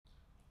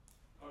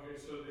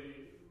so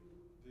the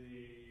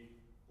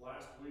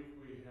last week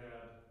we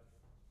had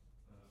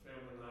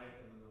family night,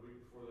 and then the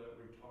week before that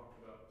we talked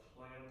about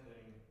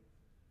planting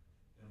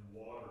and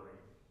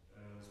watering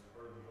as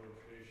part of the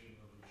vocation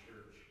of the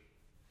church.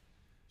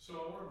 So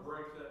I want to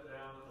break that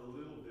down a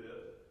little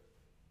bit,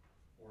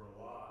 or a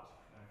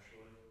lot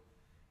actually,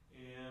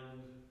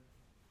 and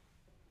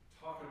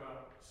talk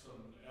about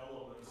some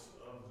elements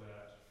of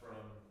that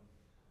from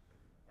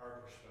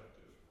our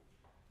perspective.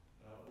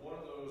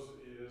 One of those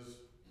is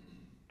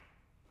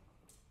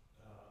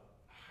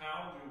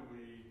how do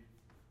we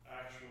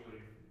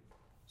actually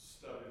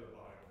study the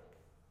Bible?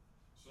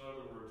 So in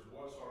other words,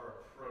 what's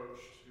our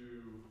approach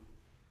to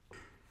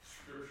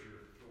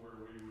Scripture to where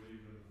we would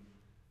even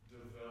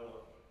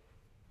develop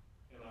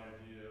an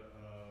idea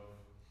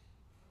of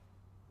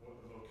what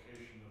the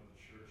vocation of the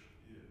church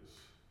is?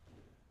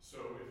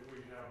 So if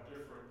we have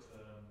different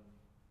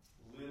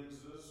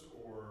lenses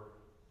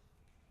or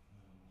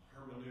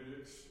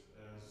hermeneutics,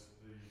 as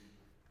the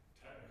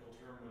technical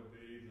term would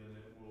be, then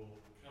it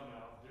will come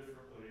out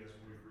differently as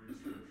we read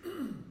Scripture.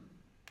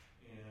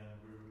 And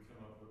we would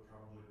come up with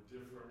probably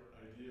different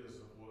ideas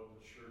of what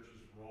the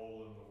church's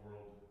role in the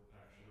world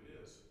actually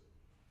is.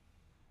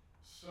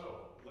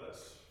 So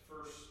let's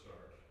first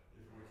start,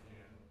 if we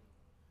can,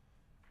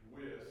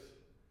 with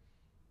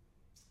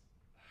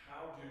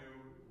how do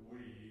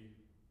we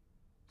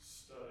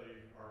study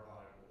our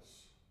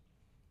Bibles?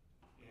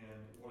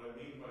 And what I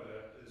mean by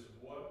that is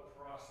what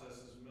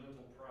processes,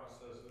 mental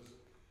processes,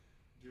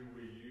 do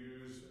we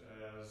use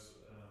as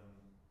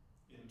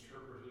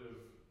interpretive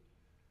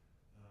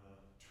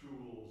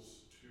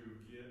tools to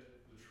get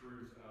the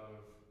truth out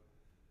of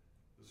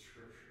the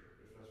Scripture,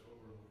 if that's what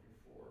we're looking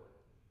for,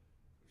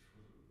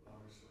 which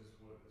obviously is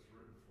what it's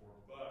written for,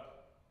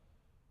 but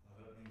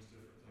that means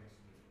different things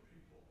to different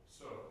people.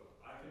 So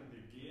I can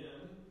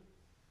begin,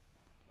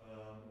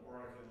 or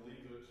I can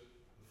leave it,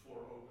 the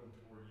floor open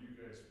to where you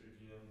guys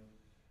begin,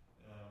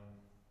 and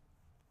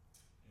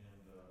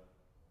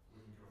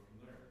we can go from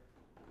there.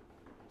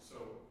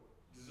 So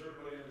does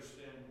everybody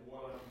understand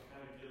what I'm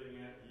kind of getting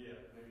at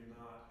yet? Maybe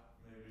not.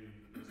 Maybe.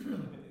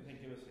 I think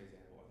give us an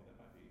example. I think that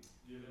might be.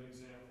 Give an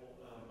example.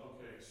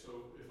 Okay,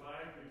 so if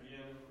I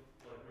begin,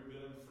 like we've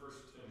been in 1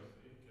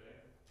 Timothy,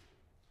 okay?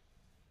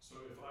 So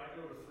if I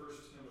go to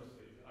 1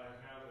 Timothy, I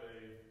have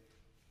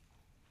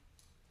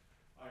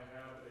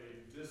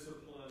a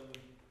discipline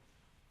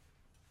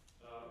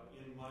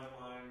in my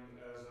mind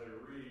as I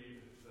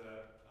read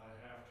that I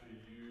have to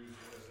use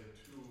as a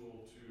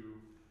tool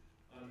to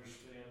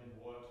understand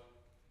what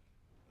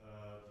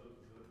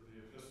the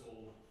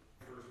epistle,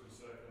 1st and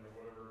 2nd or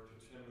whatever, to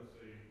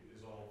Timothy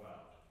is all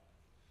about.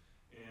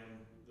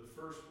 And the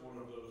first one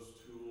of those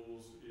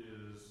tools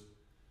is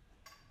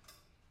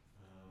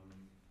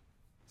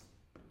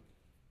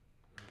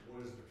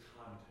what is the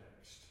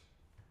context?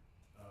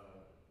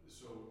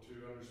 So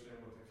to understand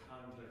what the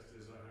context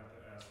is, I have to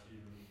ask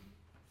even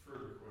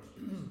further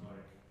questions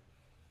like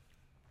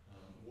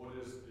what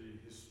is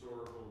the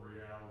historical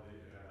reality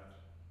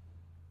at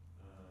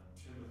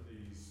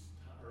Timothy's,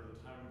 or the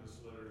time of this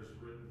letter is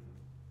written,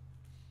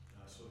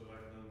 so that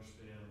I can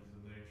understand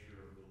the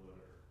nature of the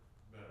letter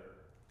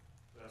better.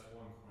 That's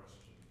one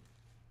question.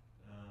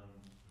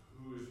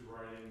 Who is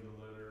writing the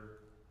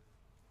letter?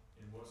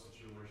 In what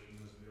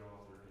situation is the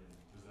author in?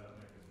 Does that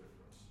make a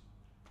difference?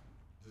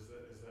 Is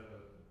that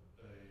a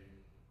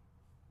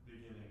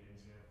beginning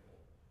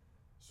example?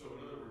 So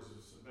in other words,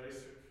 it's a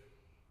basic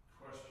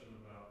question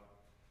about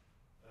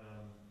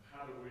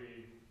how do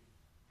we.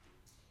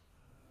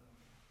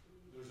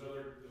 There's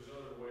other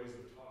ways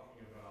of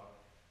talking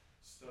about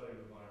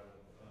studying the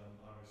Bible.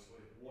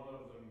 Obviously, one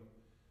of them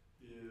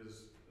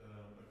is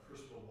a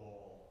crystal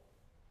ball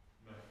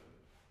method.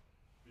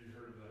 Have you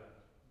heard of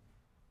that?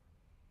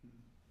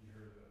 You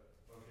heard of that?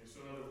 Okay.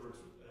 So in other words,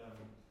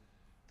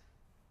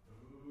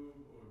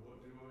 what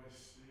do I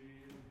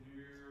see in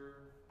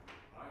here?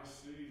 I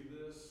see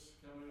this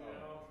coming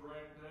out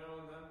right now,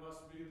 and that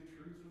must be the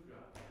truth of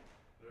God.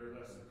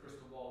 That's the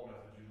crystal ball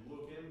method. You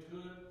look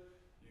into it.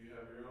 You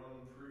have your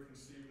own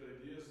preconceived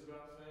ideas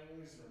about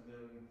things, and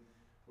then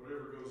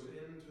whatever goes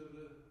into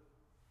the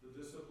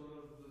discipline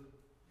of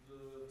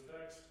the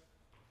text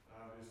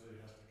obviously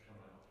has to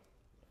come out.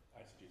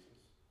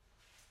 Eisegesis.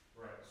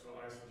 Right, so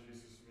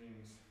eisegesis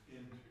means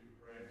into,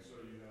 right?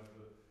 So you have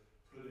the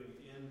putting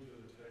into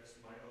the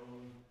text my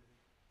own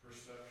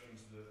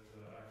perceptions that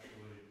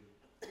actually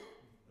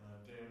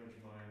damage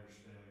my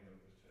understanding of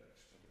the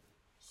text.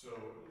 So,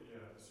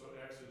 yeah, so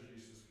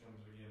exegesis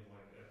comes again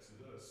like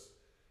Exodus,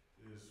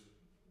 is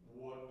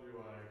what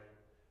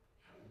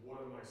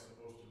am I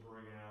supposed to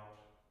bring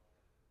out?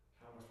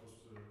 How am I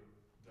supposed to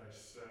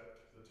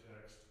dissect the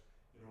text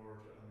in order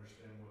to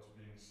understand what's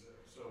being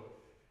said?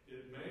 So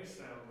it may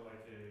sound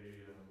like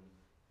a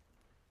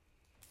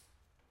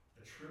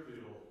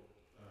trivial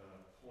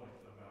point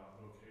about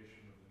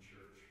vocation of the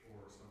church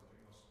or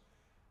something else,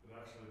 but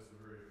actually it's a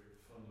very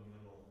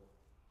fundamental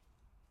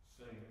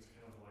thing. It's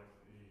kind of like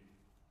the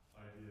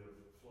idea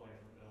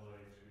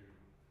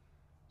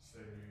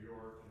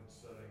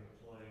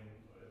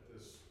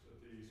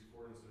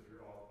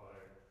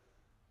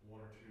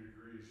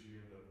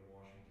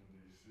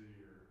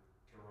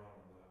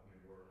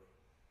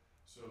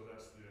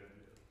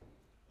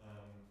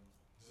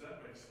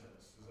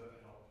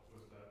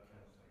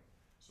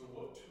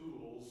what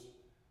tools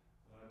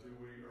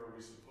are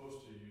we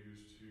supposed to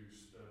use to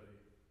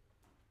study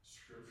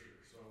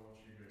Scripture? So I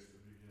want you guys to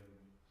begin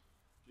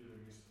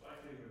giving me. I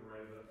can even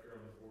write it up here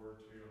on the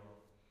board too.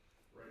 I'll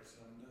write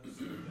some down.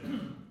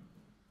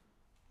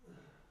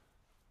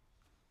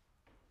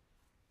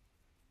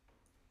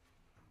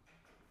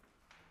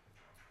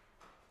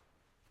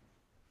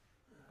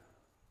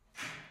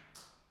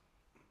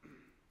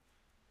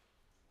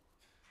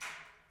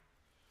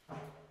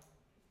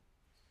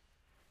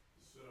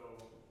 So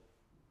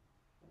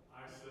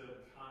I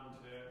said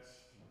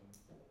context,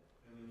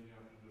 and then you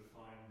have to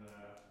define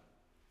that.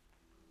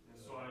 And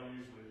so I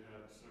usually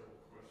had several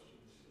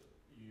questions.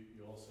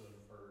 You also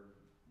inferred,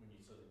 when you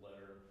said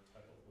letter,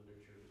 type of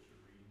literature that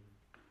you're reading.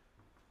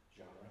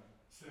 Genre.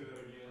 Say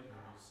that again.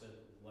 When you said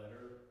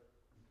letter,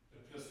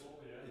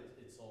 Epistle, yeah.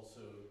 it's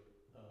also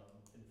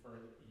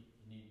inferring that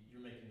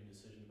you're making a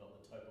decision about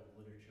the type of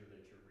literature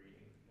that you're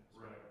reading.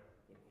 Right.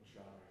 What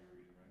genre you're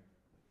reading, right?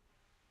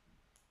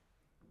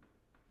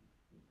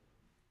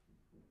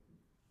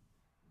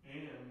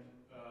 And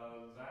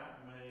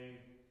that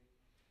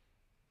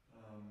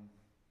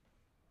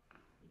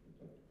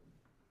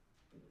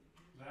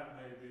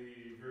may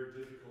be very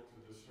difficult to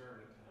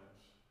discern at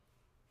times,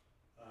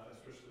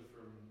 especially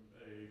from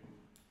a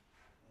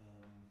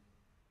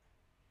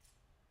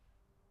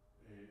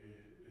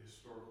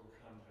historical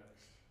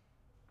context.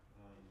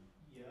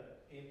 Yeah,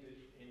 and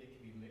it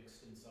can be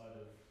mixed inside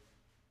of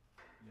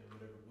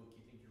whatever book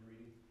you think you're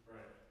reading.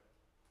 Right.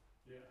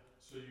 Yeah.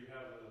 So you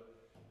have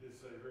it's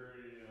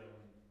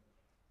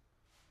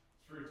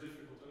very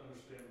difficult to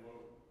understand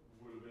what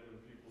would have been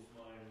in people's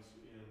minds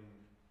in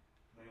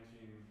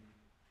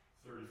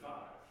 1935,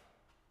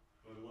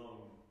 let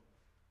alone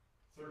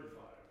 35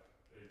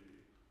 AD.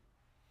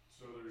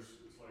 So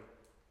it's like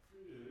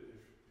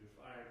if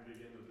I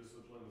begin the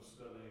discipline of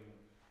studying,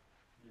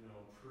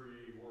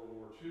 pre-World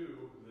War II,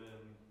 then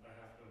I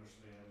have to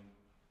understand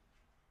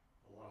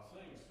a lot of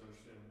things to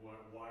understand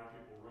why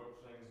people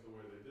wrote things the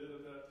way they did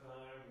at that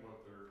time,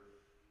 what they're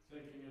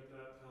thinking at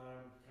that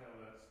time, kind of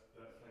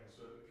that thing.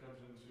 So it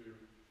comes into,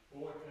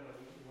 well, what kind of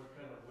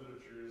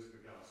literature is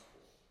the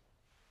gospel?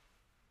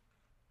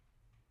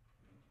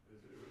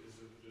 Is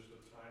it just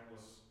a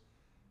timeless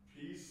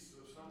piece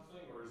of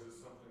something, or is it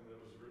something that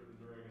was written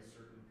during a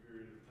certain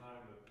period of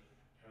time that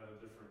had a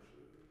different,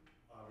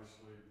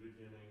 obviously,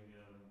 beginning,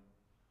 and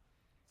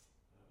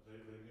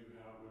they knew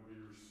how it would be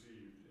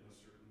received in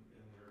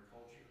their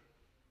culture.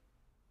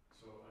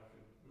 So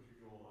we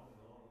could go on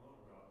and on and on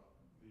about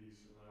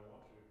these, and I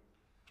want to,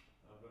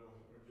 but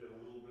we'll get a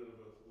little bit of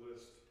a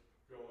list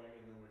going,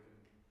 and then we can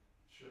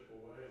chip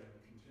away and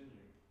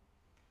continue.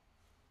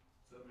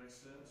 Does that make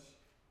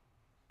sense?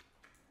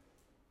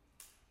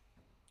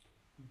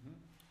 Mm-hmm.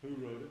 Who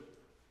wrote it?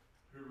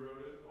 Who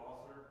wrote it?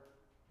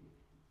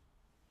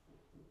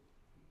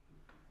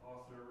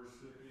 Author,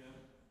 recipient.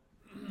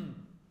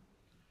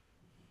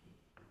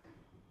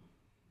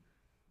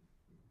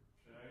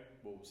 Okay.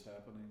 What was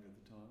happening at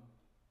the time?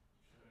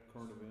 Okay.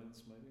 Current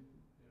events, maybe?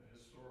 Yeah,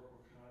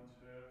 historical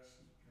context.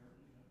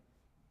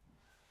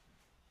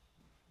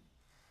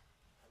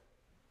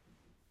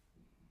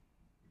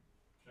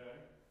 Okay.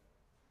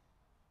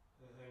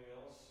 Anything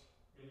else?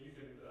 And you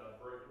can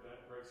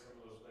break some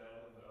of those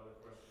down into other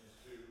questions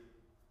too.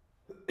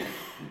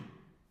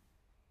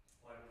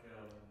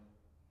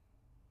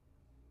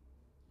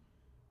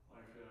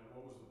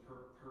 What was the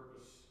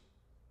purpose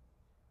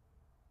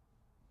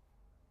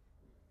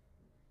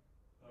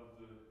of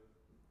the,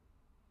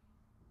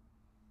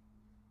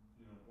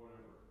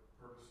 whatever,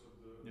 purpose of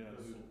the Yeah,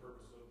 epistle,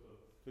 purpose of the,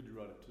 Who'd you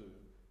write it to?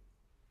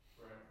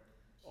 right,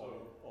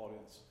 so,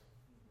 Audience.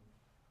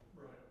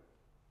 right,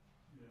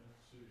 yeah,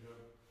 so you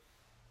have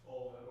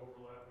all that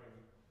overlapping.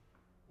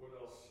 What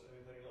else,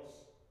 anything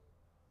else?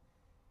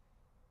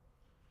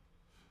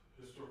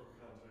 Historical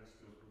context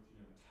deals with,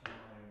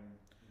 time,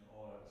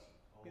 all that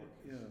kind of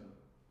stuff.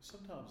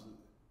 Sometimes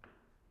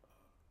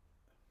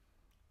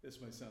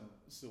this may sound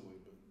silly,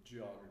 but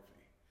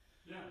geography.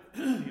 Yeah.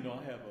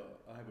 I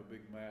have a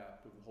big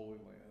map of the Holy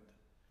Land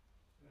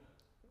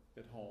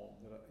at home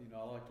that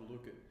I like to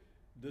look at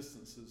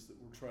distances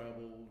that were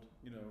traveled,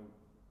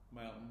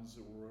 mountains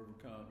that were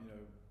overcome,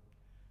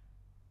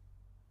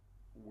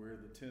 where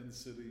the 10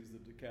 cities, the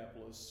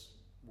Decapolis,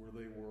 where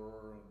they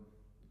were,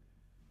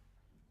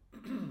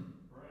 and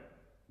Right.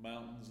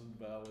 mountains and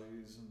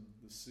valleys and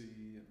the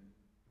sea and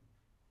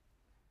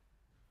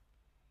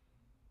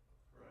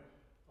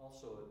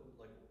Also,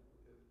 like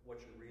what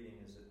you're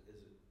reading, is it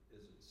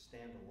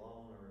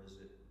standalone, or is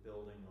it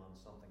building on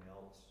something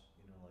else?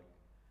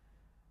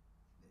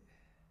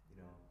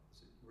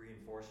 Is it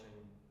reinforcing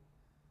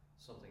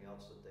something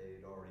else that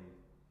they'd already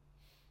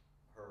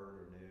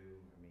heard or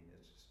knew? I mean,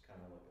 it's just kind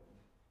of like a.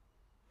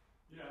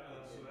 Yeah,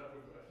 so I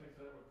think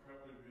that would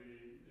probably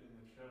be in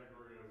the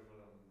category of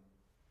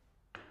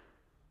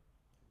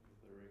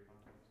Literary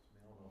context.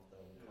 I don't know if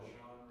that would.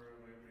 genre,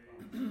 maybe.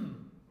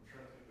 I'm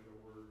trying to think of the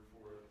word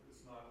for it.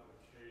 It's not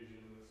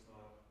occasion. It's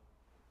not.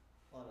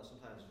 Well, I know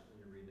sometimes when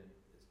you read it,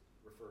 it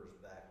refers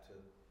back to.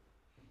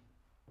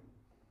 I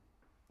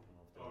don't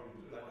know if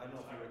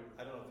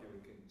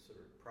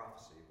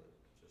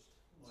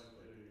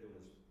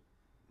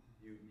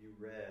you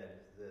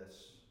read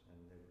this,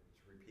 and it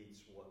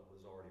repeats what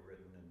was already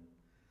written, and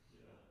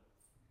Yeah.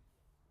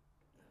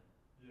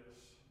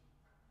 Yes.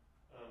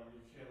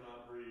 You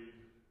cannot read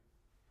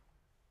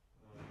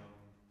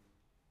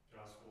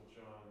Gospel of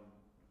John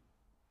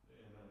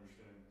and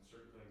understand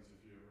certain things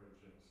if you have read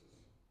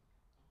Genesis.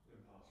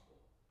 Impossible.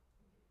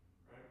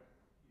 Right?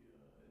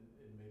 Yeah,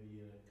 and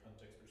maybe in a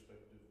context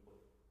perspective,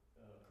 like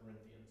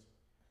Corinthians,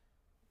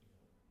 you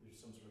know, there's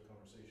some sort of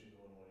conversation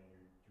going on,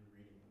 and you're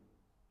reading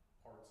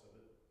parts of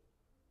it.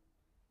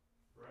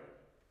 Right?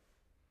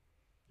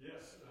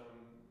 Yes.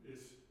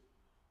 It's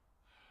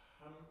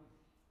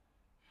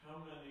how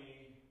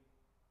many?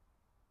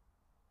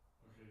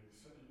 Okay,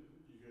 so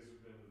you guys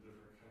have been to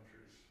different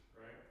countries,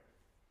 right?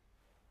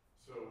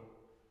 So,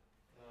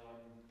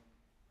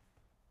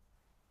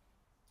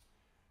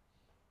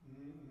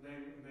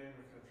 name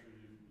a country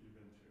you've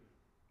been to.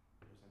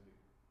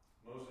 Mozambique.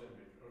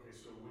 Mozambique. Okay,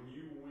 so when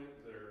you went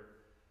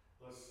there,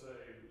 let's say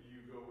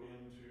you go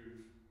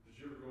into. Did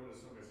you ever go into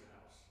somebody's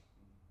house?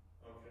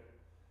 Okay.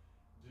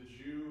 Did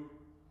you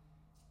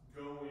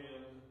go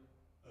in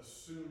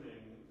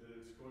assuming that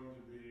it's going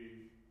to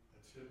be a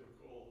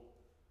typical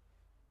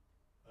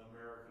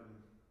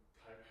American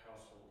type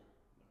household?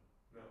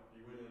 No.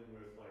 You went in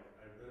with like,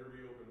 I better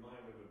be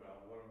open-minded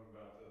about what I'm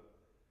about to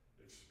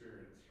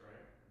experience,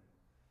 right?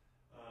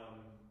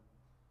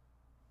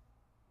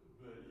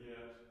 But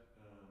yet,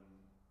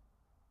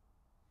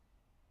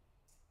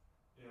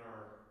 in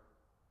our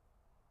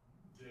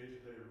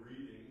day-to-day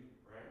reading,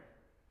 right,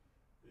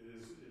 it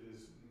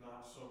is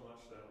not so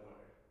much that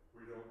way.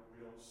 We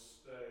don't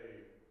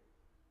stay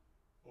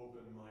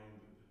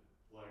open-minded,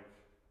 like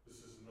this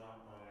is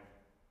not my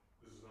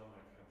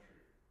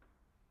country.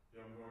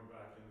 Yeah, I'm going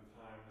back into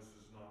time. This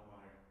is not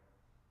my.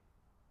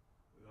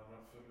 I'm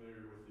not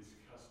familiar with these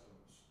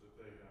customs that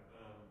they have.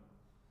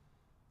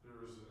 There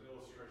was an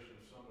illustration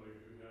of somebody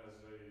who has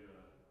a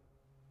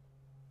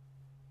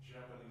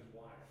Japanese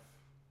wife,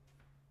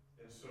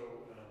 and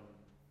so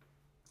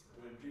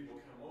when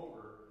people come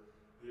over,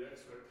 the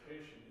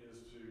expectation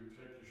is to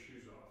take your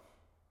shoes off.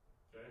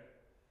 Okay,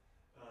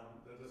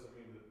 that doesn't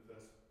mean that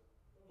that's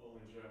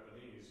only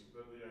Japanese,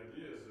 but the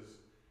idea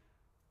is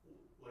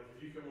like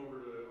if you come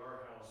over to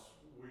our house,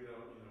 we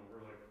don't,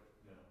 we're like,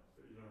 no,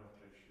 you don't have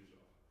to take your shoes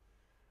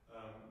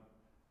off.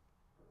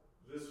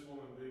 This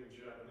woman being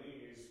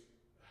Japanese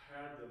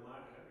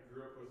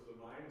grew up with the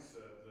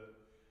mindset that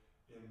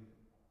in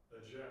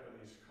a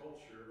Japanese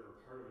culture,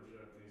 or part of a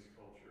Japanese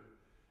culture,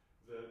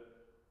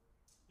 that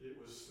it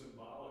was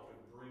symbolic of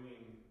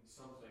bringing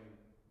something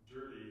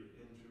dirty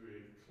into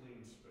a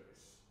clean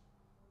space.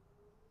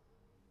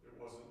 It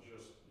wasn't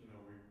just,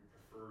 we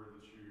prefer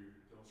that you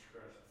don't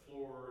scratch the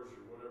floors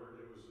or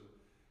whatever. It was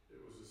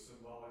a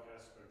symbolic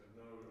aspect of,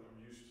 no, I'm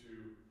used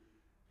to,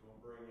 don't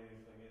bring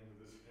anything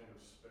into this kind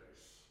of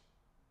space.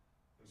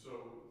 And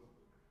so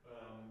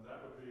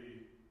that would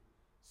be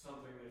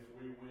something if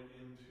we went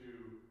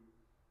into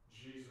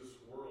Jesus'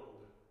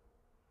 world,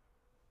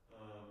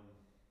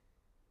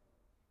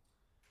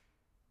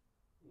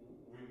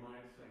 we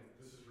might think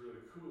this is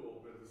really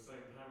cool, but at the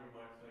same time we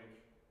might think,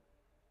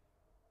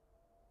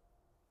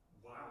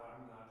 wow,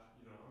 I'm not,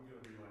 I'm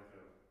going to be like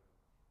a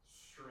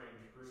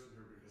strange person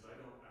here because I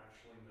don't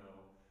actually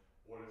know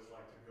what it's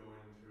like to go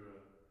into a,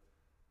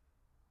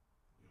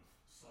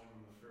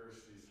 Simon the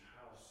Pharisee's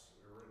house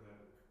or in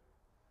that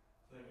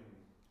thing,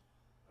 and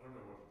I don't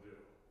know what to do.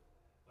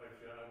 Like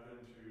I've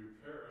been to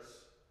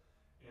Paris,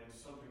 and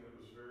something that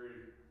was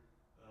very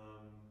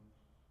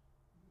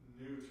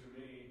new to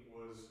me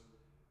was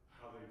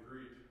how they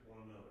greet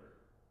one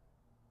another.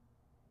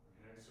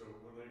 Okay, so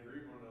when they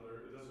greet one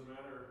another, it doesn't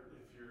matter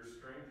if you're a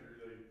stranger.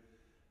 They,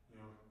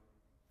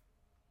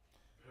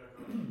 peck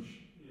on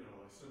each,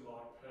 a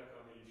symbolic peck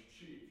on each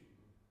cheek.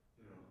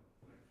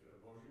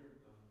 Like bonjour.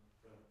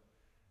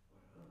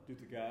 Do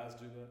the guys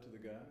do that to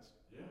the guys?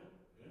 Yeah,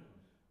 yeah.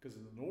 Because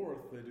in the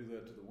North, they do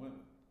that to the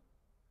women.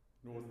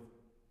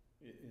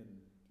 In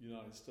the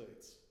United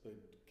States, they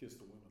kiss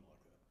the women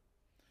like that,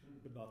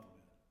 but not the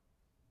men.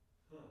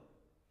 Huh.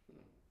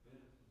 Yeah.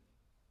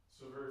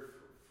 So very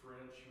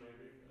French,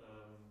 maybe.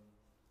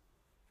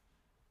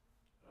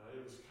 It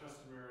was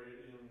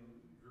customary in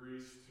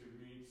Greece to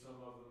meet some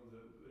of them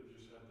that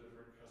just had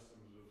different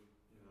customs of,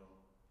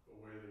 the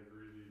way they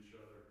greeted each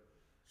other.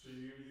 So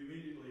you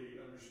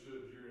immediately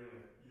understood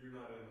you're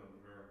not in an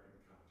American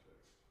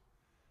context.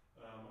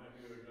 I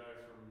knew a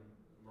guy from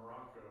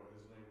Morocco.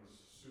 His name was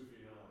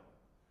Sufyan,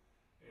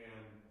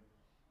 and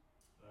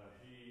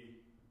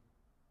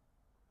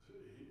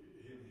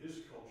in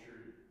his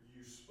culture,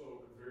 you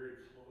spoke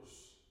very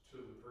close to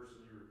the person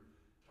you were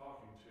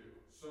talking to.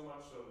 So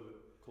much so that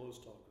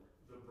Close talker.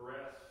 the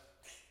breath,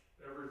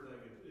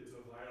 everything, it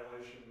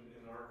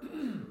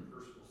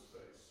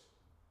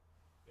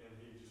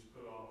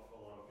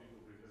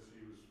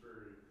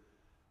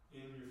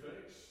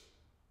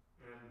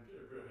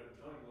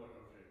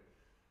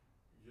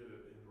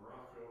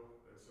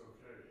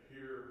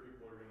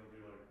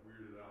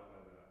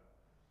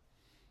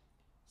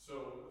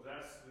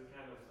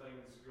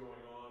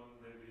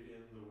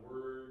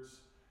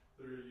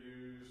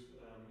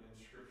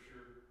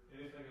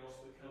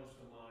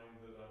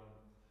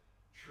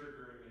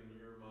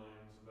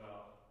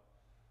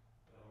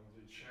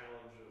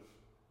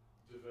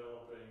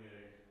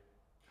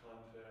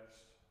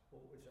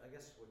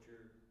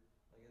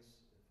I guess,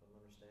 if I'm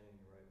understanding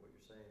you right, what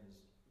you're saying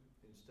is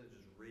instead of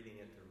just reading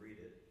it to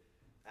read it,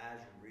 as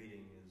you're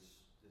reading is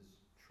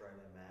trying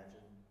to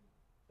imagine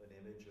an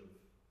image of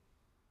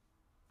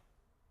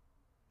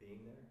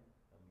being there.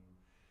 I mean,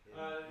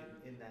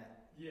 in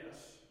that.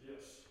 Yes.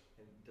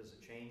 And does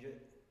it change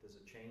it? Does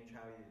it change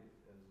how you?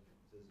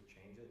 Does it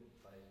change it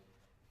by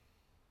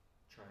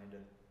trying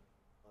to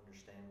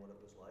understand what it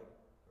was like,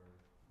 or?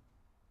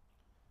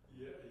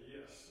 Yeah.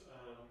 Yes.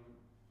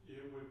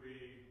 It would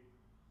be.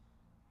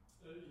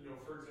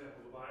 For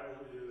example, the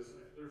Bible is.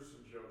 There's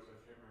some jokes. I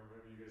can't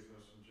remember. Maybe you guys know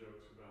some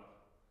jokes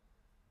about,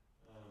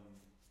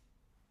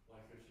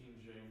 like the King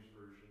James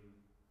version.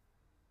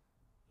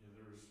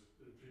 There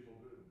was people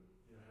that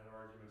had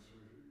arguments.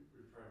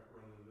 We probably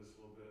run into this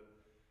a little bit,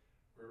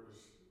 where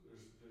there's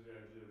the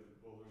idea that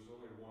there's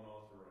only one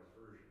authorized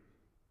version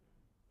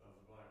of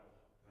the Bible.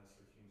 That's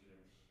the King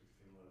James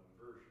 1611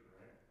 version,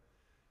 right?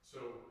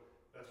 So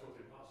that's what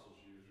the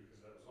apostles used because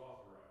that was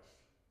authorized,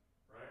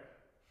 right?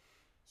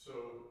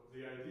 So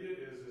the idea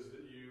is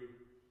that you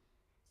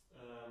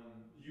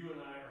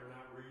and I are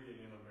not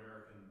reading an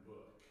American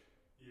book,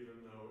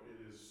 even though it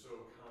is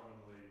so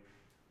commonly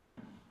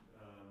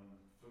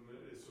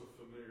it's so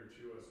familiar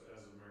to us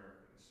as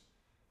Americans.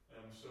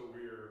 So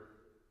we're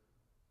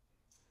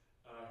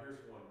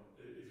here's one.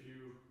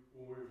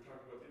 When we've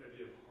talked about the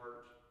idea of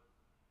heart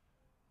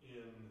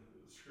in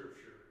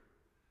Scripture,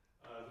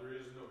 there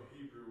is no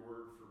Hebrew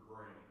word for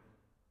brain.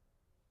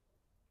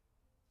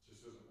 It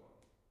just isn't one.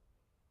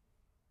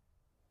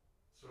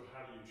 So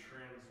how do you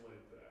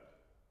translate that?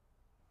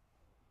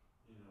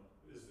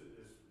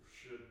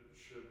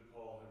 Should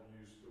Paul have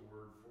used the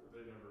word for?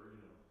 They never,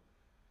 just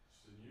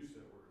didn't use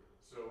that word.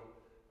 So,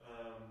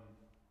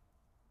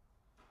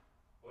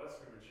 that's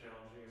going to be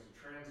challenging as a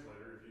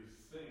translator if you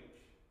think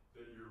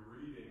that you're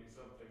reading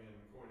something in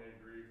Koine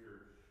Greek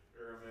or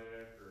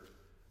Aramaic or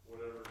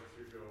whatever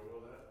to go,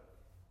 well, that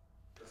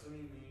doesn't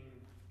he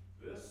mean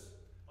this?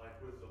 Like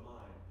with the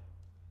mind.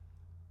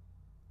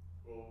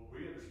 Well,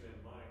 we understand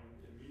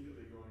mind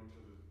immediately going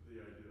to the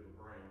idea of the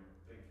brain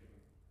thinking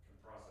and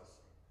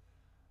processing.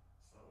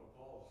 It's not what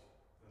Paul's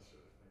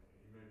necessarily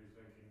thinking. He may be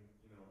thinking,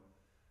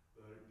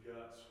 the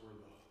guts were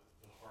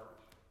the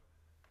heart.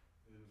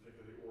 They didn't think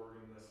of the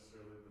organ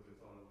necessarily, but they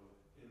thought of the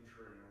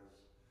entrails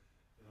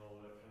and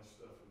all that kind of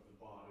stuff of the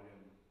body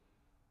and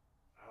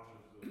out of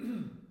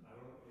the,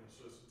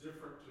 so it's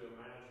different to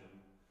imagine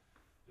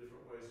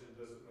different ways. It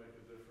doesn't make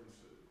a difference.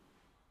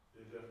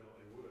 It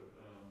definitely would.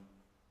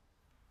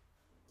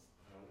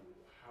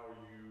 How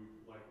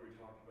you, like we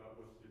talked about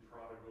with the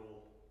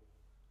prodigal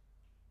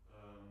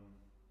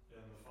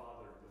and the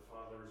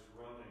father's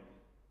running.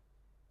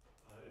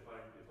 If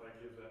I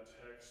give that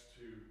text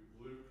to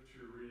Luke to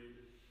read,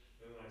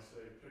 and I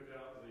say, pick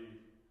out the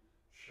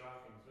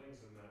shocking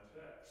things in that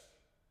text.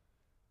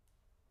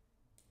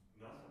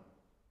 Nothing.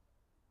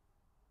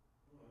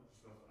 Well,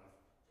 there's nothing.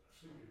 I've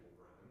seen people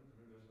running.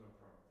 There's no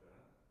problem with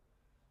that.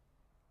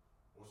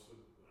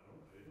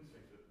 I didn't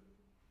think that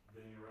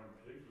being around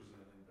pigs was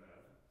anything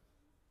bad.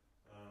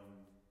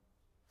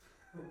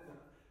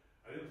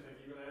 I didn't think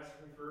even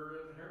asking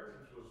for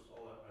inheritance was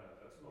all that bad.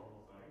 That's a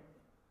normal thing.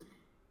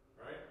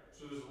 Right?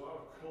 So there's a lot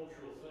of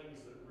cultural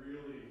things that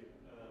really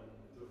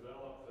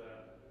develop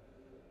that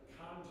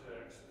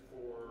context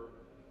for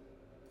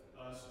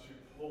us to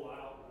pull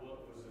out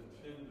what was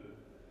intended.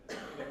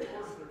 And of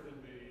course there can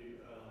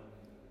be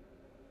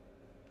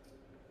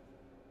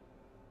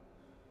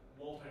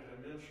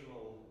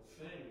multidimensional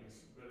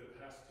things, but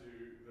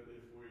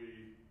if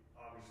we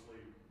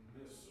obviously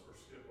miss or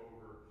skip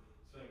over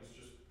things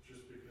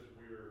just because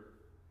we're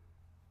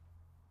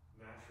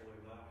naturally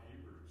not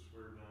Hebrews,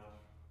 we're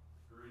not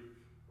Greek,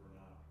 we're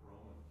not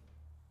Roman.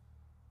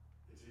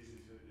 It's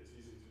easy to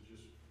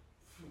just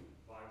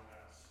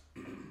bypass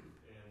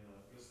and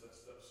miss that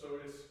stuff.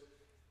 So it's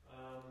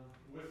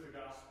with the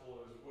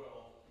gospel as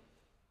well.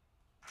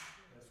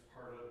 That's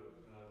part of it.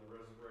 The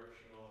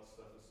resurrection, all that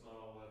stuff. It's not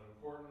all that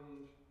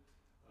important.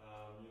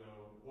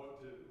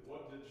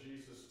 What did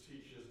Jesus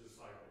teach his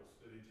disciples?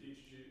 Did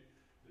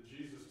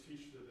Jesus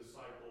teach the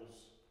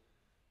disciples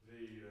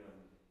the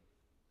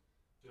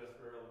death,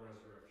 burial, and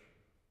resurrection?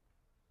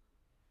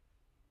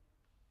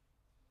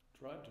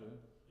 Tried to.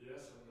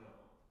 Yes and no.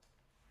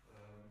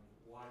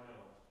 Why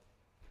no?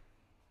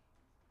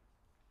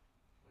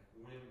 Like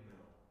when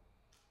no?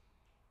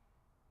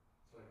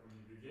 It's like when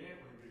you began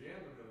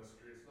the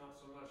ministry, it's not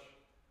so much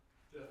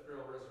death,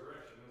 burial,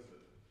 resurrection, is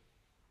it?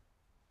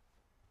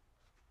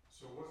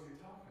 So what's he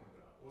talking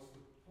about? What's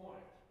the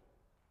point?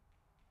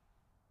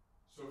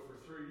 So for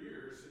 3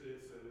 years,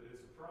 it's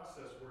a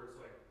process where it's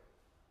like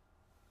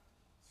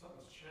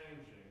something's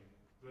changing,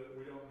 but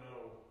we don't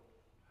know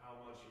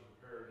how much of a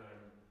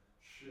paradigm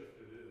shift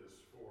it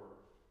is for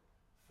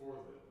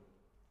them.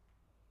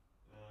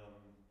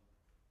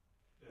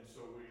 And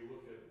so we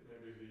look at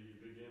maybe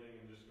the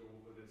beginning and just go,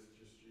 well, but it's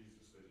just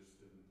Jesus. They just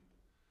didn't.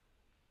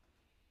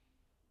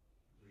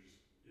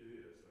 It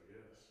is, I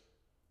guess.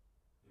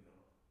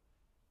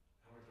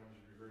 How many times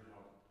have you heard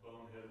how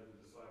boneheaded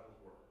the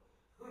disciples were?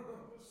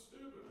 That's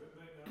stupid,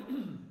 didn't they know?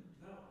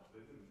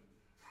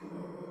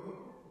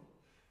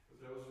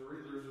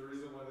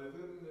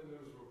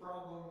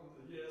 problem,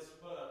 yes,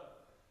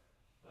 but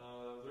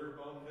their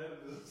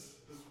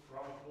boneheadedness is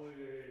probably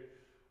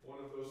one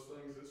of those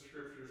things that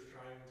Scripture's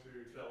trying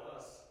to tell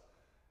us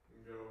and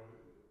go,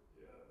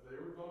 yeah, they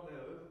were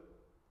boneheaded.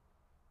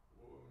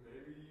 Well,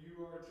 maybe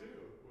you are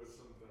too with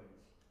some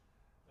things.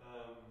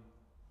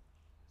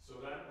 So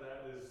that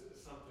is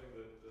something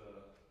that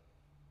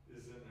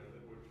is in there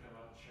that would come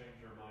out and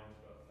change our minds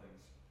about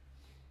things.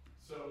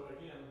 So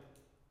again,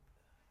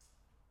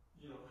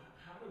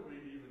 how do we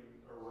even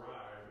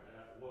arrive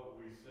at what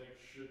we think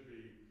should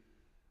be?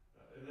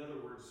 In other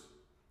words,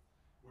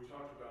 we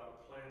talked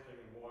about planting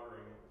and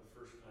watering the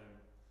first time.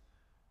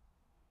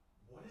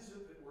 What is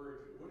it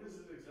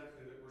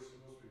exactly that we're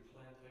supposed to be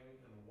planting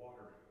and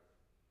watering?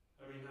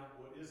 I mean, not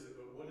what is it,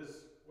 but what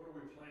are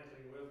we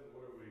planting with and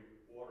what are we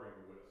watering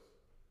with?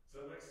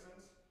 Does that make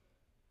sense?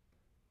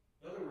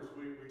 In other words,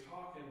 we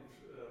talk in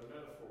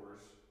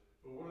metaphors,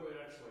 but what do they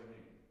actually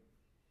mean?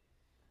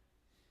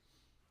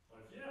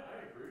 Like, yeah,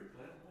 I agree,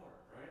 plant and water,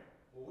 right?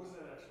 Well, what does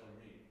that actually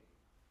mean?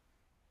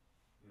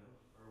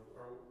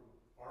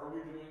 Are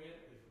we doing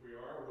it? If we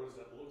are, what does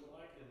that look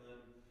like? And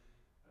then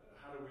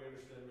how do we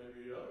understand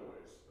maybe other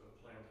ways of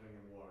planting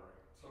and watering?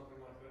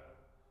 Something like that.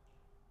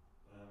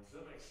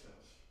 Does that make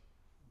sense?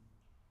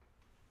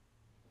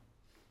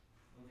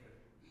 Okay,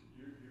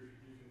 you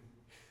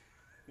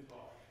can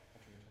talk.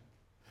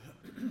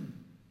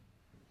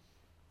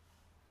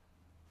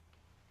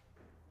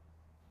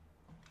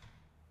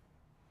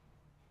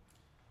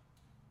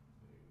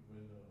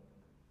 When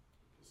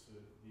so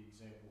the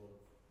example of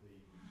the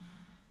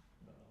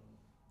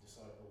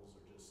disciples,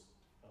 or just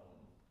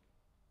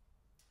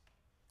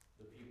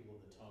the people of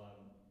the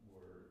time,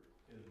 were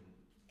in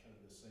kind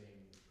of the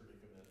same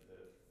predicament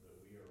that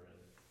we are in,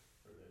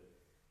 or that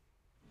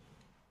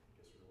I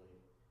guess really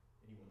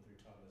anyone through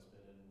time has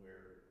been in,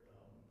 where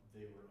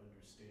they were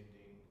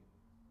understanding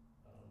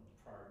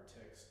prior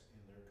text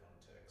in their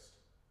context,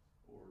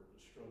 or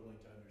struggling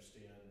to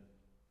understand,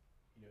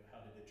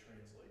 how did it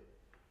translate?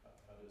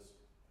 How does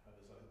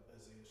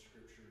Isaiah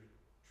scripture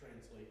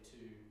translate to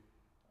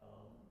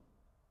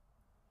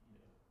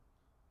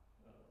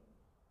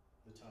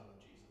the time of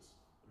Jesus?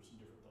 There's some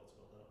different thoughts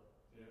about that.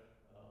 Yeah.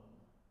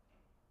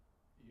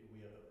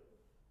 We have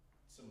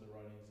some of the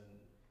writings in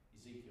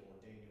Ezekiel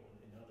and Daniel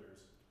and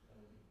others.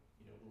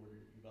 Lord,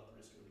 you're about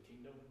to restore the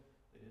kingdom.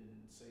 They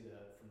didn't say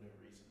that for no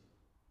reason.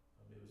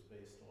 It was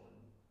based on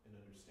an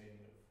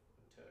understanding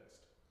of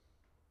text.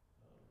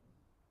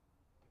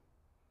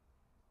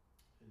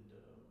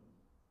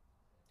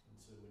 And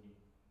so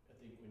as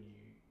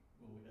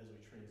we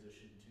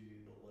transition to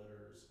the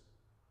letters,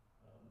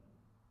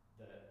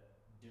 that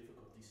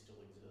difficulty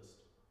still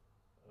exists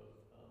of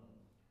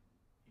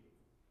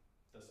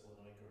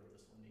Thessalonica or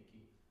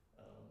Thessaloniki,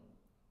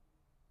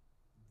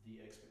 the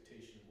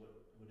expectation of what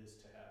is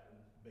to happen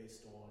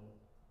based on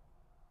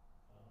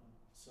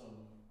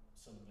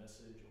some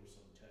message or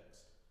some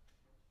text.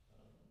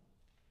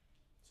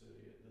 So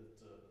that's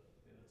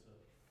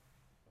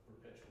a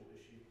perpetual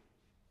issue.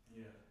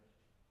 Yeah.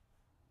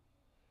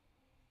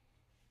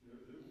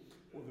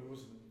 Well, there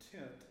was an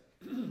intent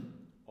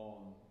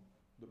on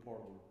the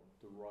part of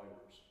the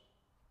writers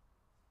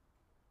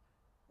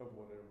of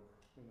whatever.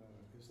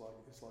 It's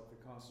like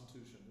the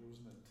Constitution. There was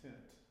an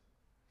intent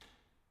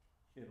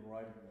in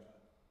writing that,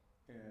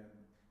 and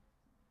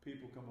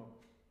people come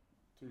up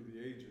through the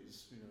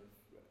ages,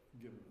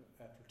 given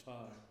after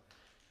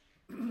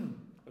time,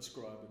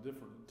 ascribe a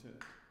different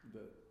intent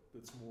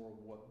that's more of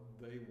what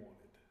they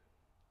wanted.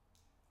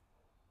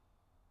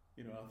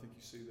 I think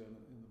you see that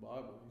in the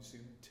Bible. You see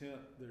an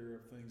intent there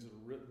of things that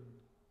are written,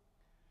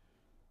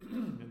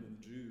 and then the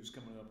Jews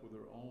coming up with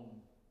their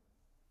own,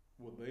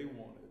 what they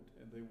wanted,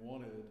 and they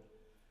wanted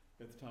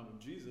at the time of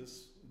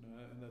Jesus,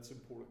 and that's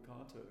important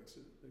context.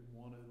 They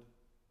wanted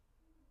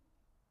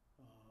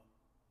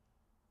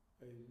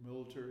a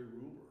military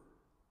ruler,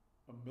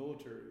 a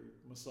military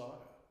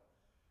Messiah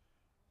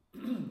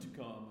to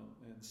come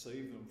and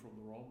save them from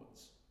the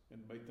Romans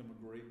and make them a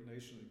great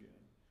nation again.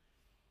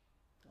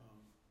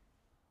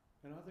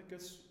 And I think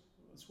that's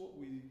what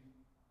like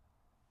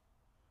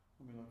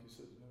you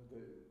said,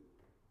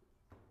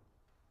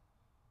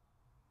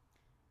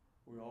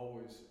 we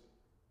always,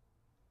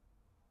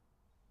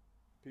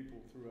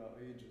 people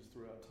throughout ages,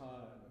 throughout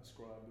time,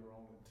 ascribe their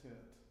own intent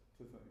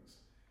to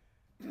things.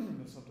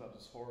 And sometimes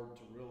it's hard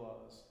to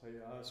realize, hey,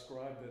 I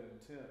ascribed that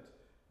intent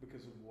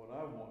because of what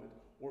I wanted,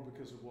 or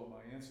because of what my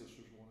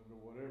ancestors wanted,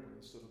 or whatever,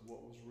 instead of what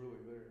was really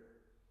there.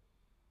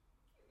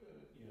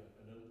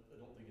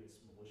 I don't think it's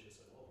malicious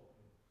at all.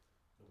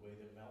 The way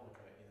that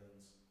Malachi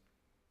ends,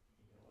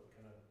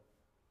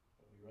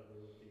 we read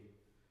there with the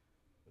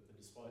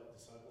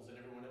disciples and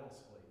everyone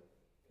else, like,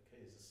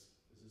 okay, is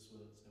this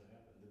when it's going to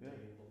happen?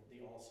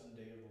 The awesome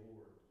day of the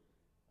Lord.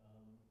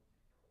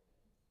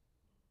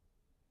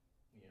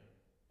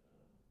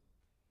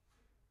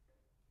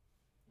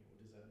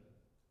 What does that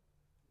mean?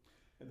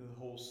 And then the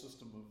whole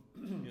system of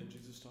in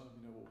Jesus' time,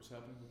 what was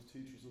happening with the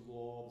teachers of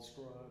law, the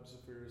scribes,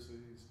 the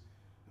Pharisees,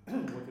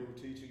 what they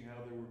were teaching, how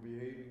they were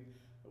behaving,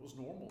 that was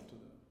normal to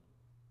them.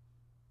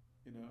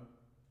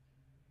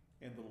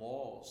 and the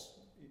laws,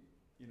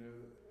 you know,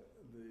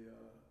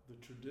 the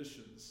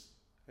traditions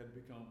had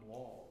become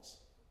laws,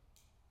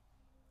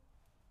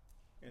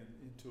 and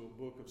into a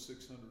book of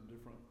 600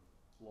 different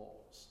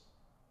laws,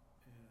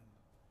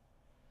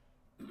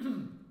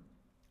 and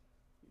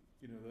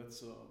you know,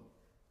 that's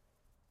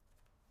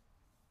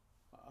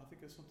I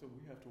think that's something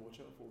we have to watch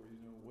out for. You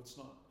know,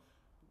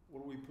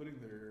 what are we putting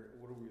there?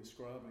 What are we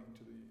ascribing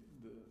to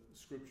the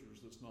scriptures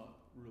that's not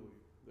really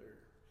there?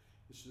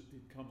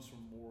 It comes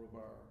from more of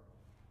our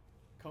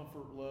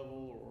comfort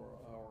level or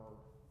our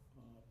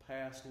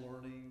past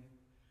learning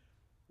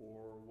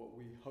or what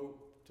we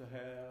hope to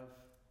have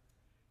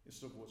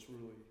instead of what's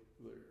really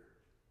there.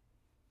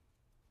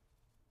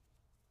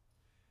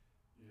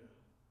 Yeah.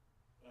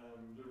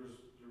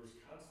 There was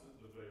constant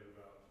debate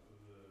about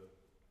the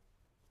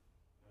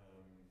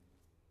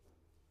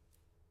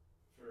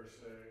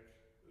Pharisaic,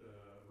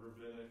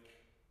 rabbinic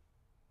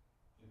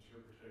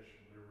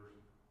interpretation.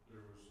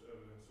 There was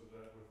evidence of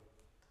that with,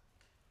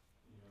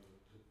 you know,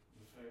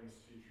 the famous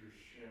teachers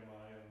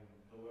Shammai and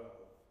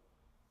Hillel,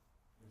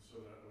 and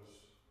so that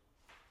was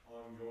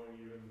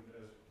ongoing even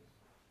as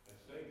I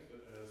think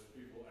that as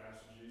people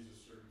asked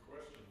Jesus certain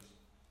questions,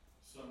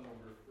 some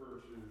would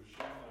refer to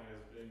Shammai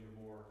as being the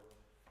more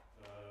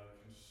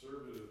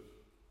conservative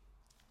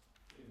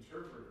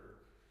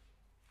interpreter,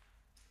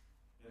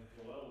 and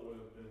Hillel would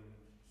have been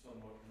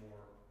somewhat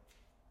more,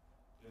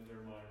 in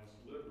their minds,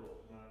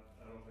 liberal.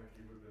 I don't think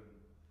he would have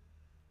been,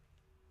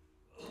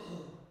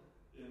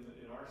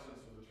 in our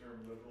sense of the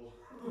term liberal,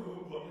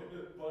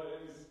 by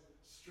any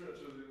stretch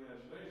of the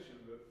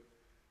imagination, but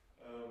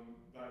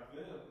back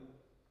then,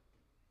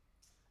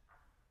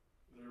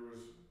 there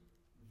was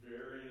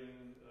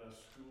varying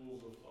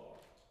schools of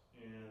thought,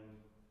 and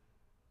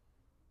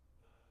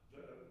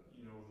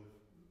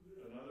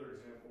another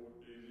example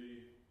would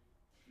be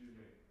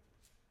the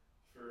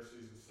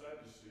Pharisees and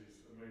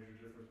Sadducees. A major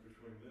difference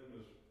between them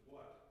is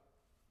what?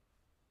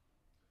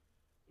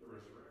 The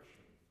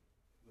resurrection.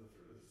 The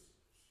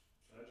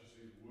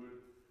Sadducees would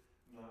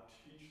not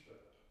teach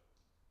that.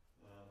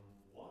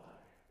 Why?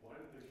 Why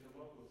did they come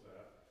up with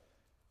that?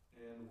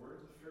 And where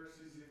did the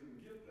Pharisees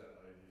even get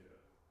that idea?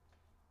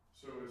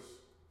 So there's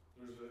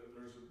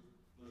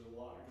a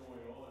lot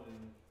going on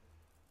in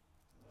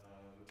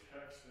the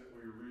text that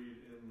we read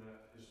in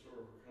that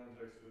historical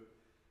context that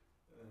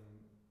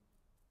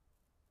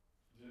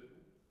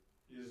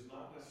is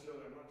not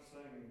necessarily, I'm not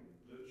saying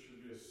that it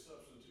should be a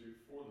substitute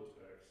for the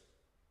text,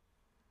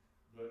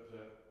 but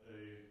that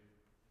a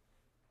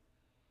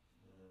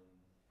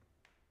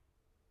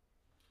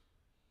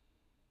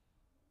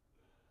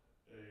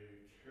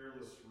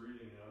careless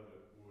reading of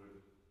it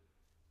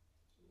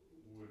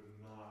would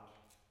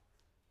not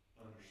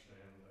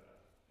understand that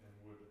and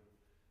would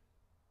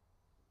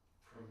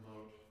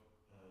promote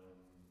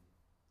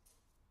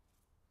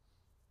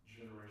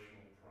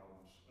generational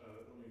problems.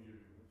 Let me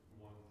give you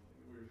one thing.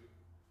 We're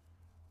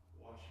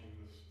watching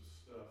this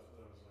stuff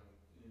that I was like,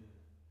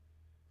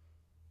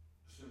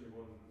 Cindy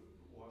wanted to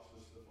watch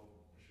this stuff. I'm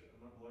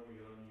not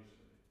blaming it on you,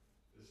 Cindy.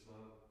 It's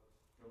not,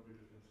 don't be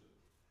defensive.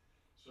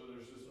 So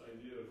there's this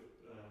idea of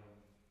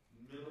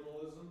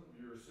minimalism. Have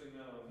you ever seen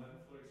that on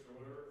Netflix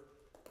or whatever?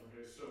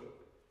 Okay, so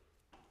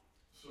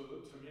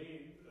to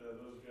me,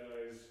 those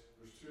guys,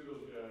 there's two of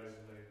those guys,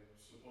 and they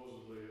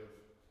supposedly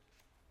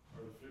are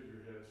the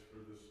figureheads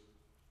for this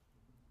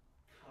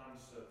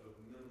concept of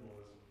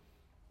minimalism.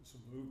 It's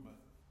a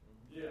movement.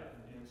 Yeah,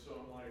 and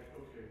so I'm like,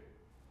 okay,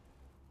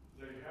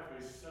 they have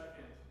a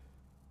second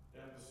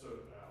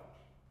episode out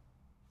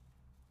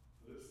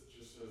that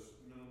just says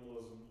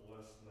minimalism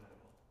less now.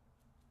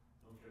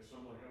 Okay,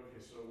 so I'm like, okay,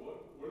 so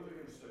what are they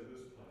going to say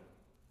this time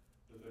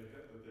that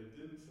they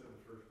didn't say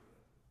the first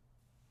time?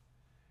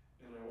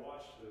 And I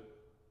watched it,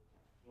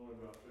 only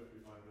about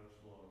 55 minutes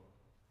long.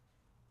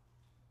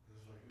 And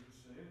it's like, it didn't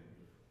say anything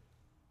different.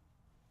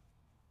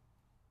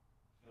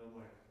 And I'm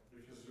like,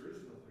 because there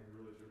is nothing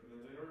really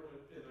different. And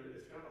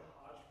it's kind of a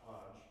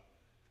hodgepodge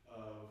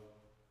of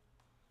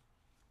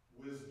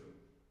wisdom,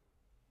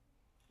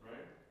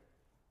 right?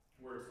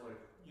 Where it's like,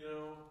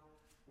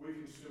 we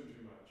consume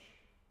too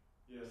much.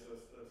 Yes,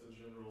 that's a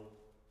general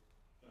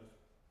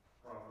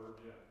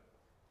proverb, yeah.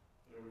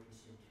 We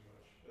consume too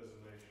much as a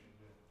nation,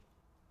 yeah.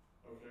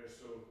 Okay,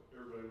 so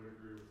everybody would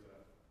agree with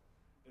that.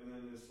 And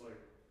then it's like,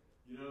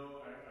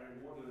 I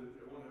want to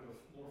have a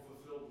more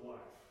fulfilled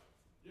life.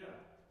 Yeah,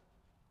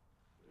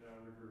 I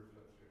would agree with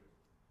that too.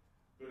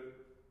 But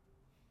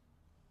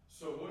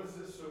so what is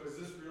this? So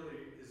is this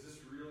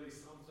really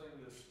something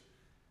that's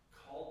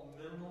called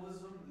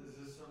minimalism? Is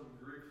this some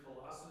Greek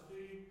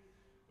philosophy,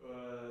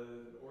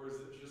 or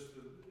is it just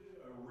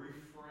a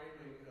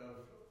reframing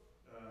of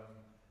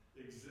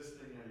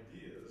existing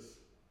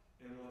ideas,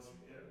 and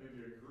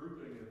maybe a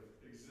grouping of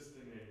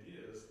existing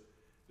ideas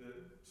that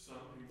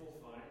some people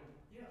find,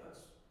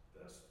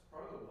 that's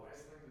probably the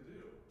wise thing to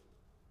do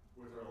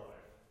with our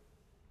life,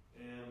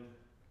 and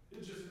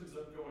it just ends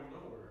up going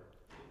nowhere.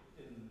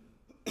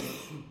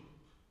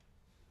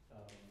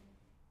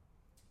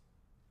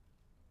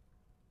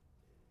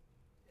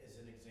 As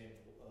an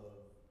example of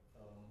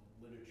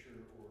literature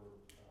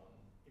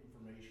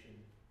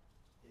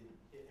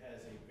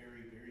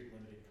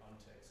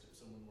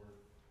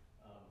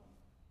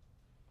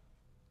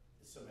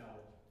somehow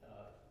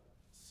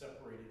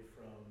separated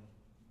from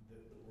the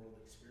world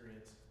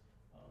experience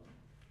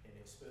and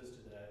exposed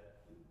to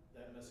that,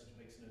 that message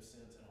makes no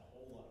sense in a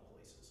whole lot of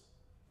places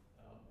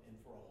and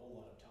for a whole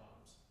lot of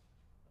times.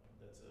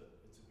 It's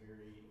a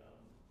very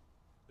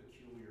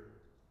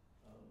peculiar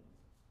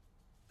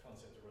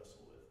concept to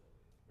wrestle with,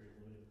 very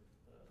limited.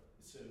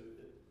 So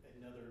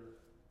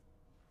another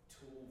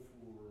tool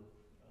for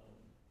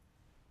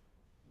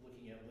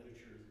looking at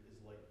literature is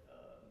like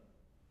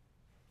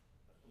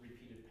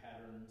repeated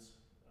patterns,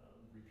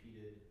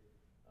 repeated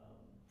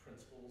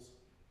principles.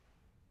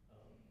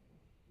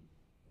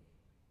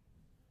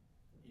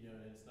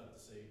 And it's not to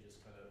say you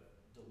just kind of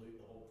dilute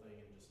the whole thing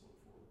and just look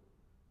for,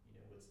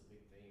 what's the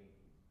big theme,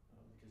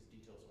 because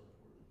details are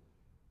important.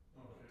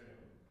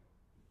 Okay.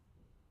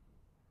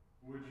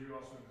 Would you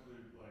also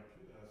include like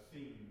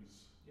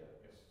themes? Yeah.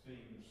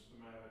 Themes,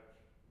 thematic.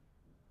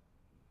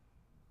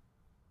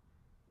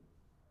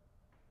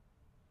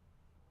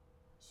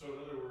 So in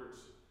other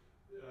words,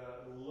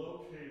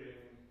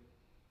 locating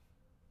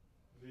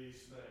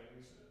these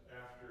things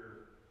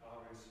after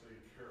obviously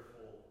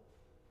careful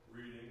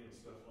reading and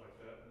stuff like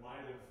that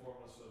might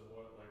inform us of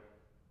what, like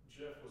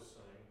Jeff was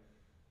saying,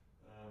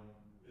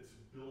 it's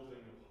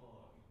building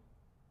upon.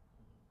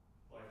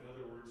 Like in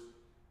other words,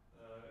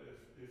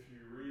 if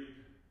you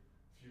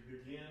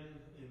begin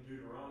in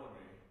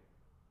Deuteronomy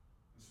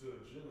instead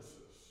of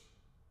Genesis,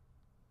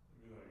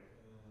 you'd be like,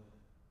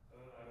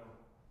 I don't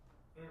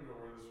even know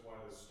why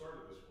this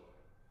started this way.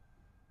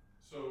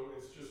 So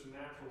it's just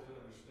natural to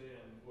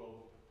understand,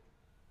 well,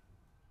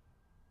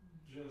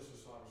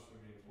 Genesis obviously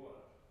means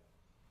what?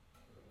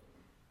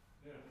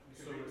 Yeah. You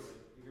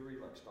can read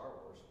like Star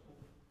Wars.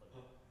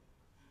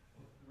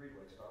 Read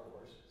like Star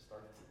Wars.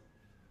 Start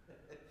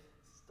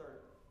at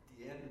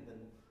the end and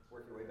then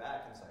work your way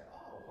back and say,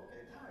 oh,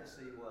 okay, now I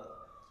see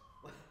what.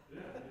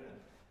 Yeah.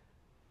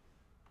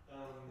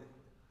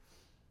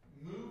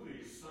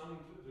 Movies.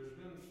 There's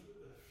been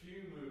a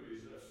few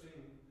movies I've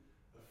seen,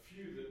 a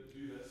few that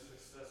do that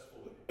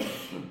successfully,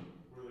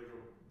 where they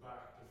go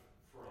back to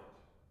front.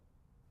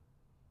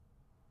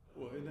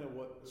 Well, isn't that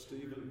what It's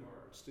Stephen really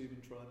hard.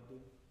 tried to do?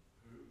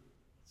 Who?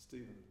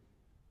 Stephen.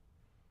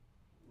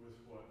 With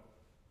what?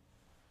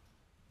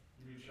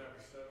 You mean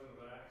chapter 7 of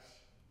Acts?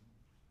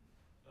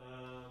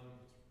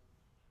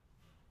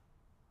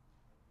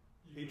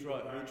 He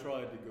tried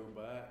to go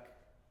back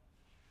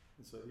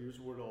and say, here's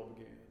where it all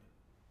began.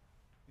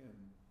 And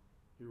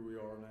here we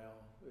are now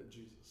at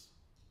Jesus.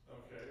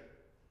 Okay.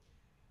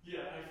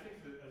 Yeah, I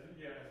think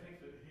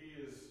that he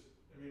is.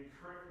 I mean,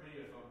 correct me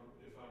if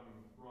I'm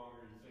wrong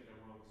or you think I'm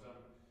wrong, because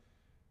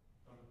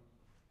I'm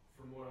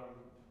from what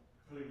I'm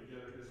putting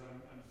together, is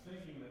I'm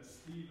thinking that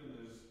Stephen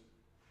is.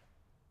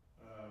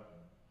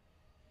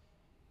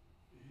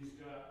 He's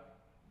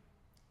got.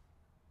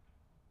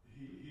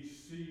 He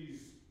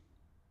sees.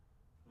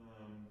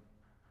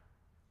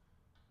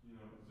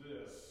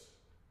 This.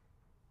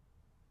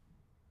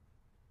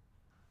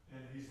 And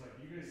he's like,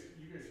 you guys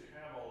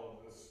have all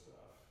of this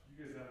stuff. You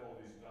guys have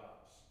all these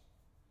dots.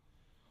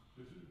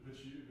 But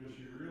you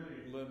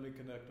really. Let me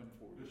connect them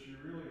for you. But you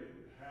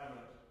really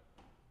haven't.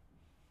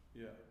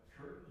 Yeah.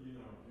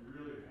 You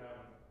really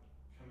haven't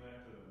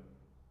connected them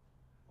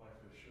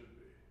like they should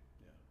be.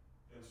 Yeah.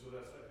 And so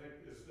I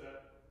think, is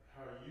that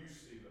how you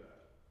see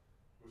that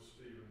with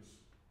Stephen's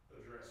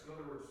address? In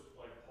other words,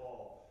 like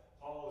Paul.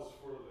 Paul is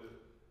for the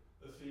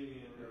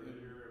Athenian or the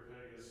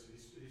Areopagus.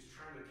 He's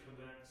trying to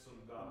connect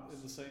some dots.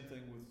 And the same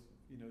thing with,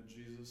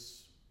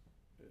 Jesus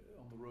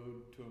on the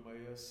road to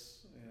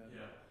Emmaus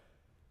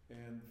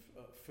and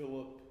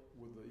Philip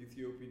with the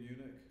Ethiopian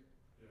eunuch,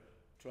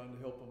 trying to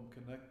help him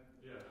connect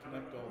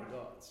all the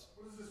dots.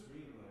 What does this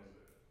mean,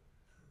 Isaiah?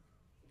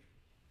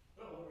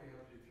 Well, let me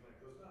help you connect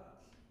those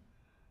dots.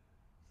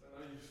 So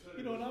now you've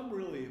studied And I'm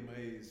really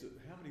amazed at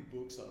how many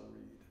books I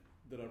read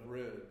that I've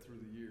read through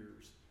the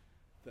years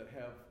that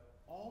have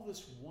all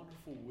this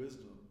wonderful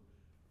wisdom,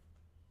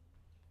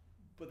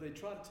 but they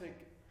try to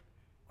take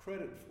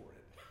credit for it.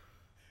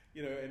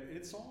 And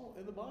it's all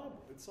in the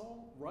Bible. It's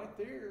all right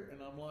there.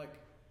 And I'm like,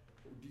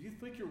 do you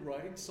think you're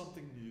writing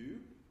something new?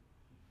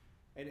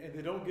 And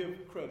they don't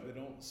give credit. They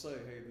don't say,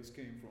 hey, this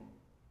came from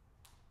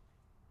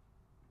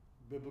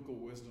biblical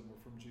wisdom or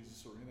from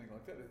Jesus or anything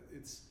like that.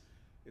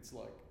 It's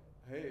like,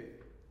 hey,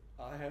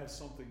 I have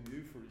something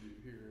new for you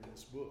here in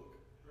this book.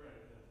 Right.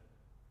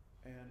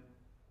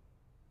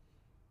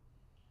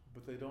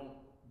 But they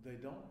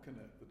don't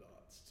connect the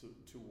dots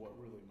to what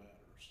really matters.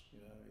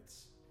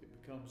 It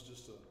becomes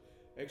just an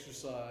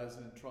exercise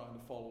in trying to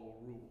follow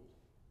a rule.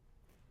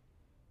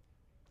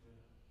 Yeah.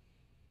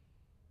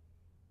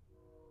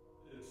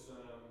 It's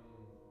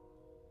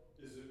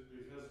is it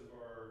because of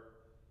our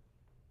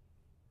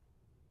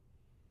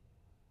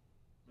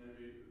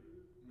maybe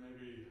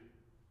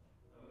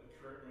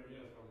correct me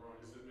again if I'm wrong,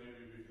 is it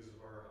maybe because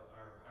of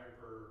our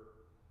hyper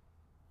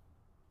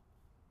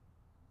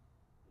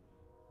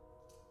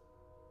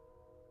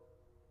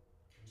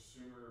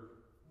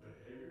consumer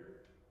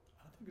behavior?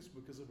 I think it's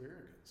because of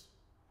arrogance.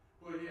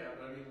 Well, yeah,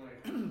 but I mean,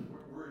 like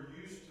we're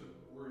used to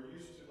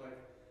like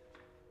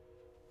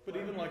But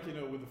even like,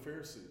 with the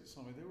Pharisees,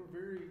 I mean,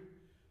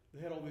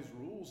 they had all these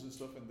rules and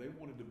stuff, and they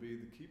wanted to be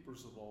the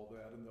keepers of all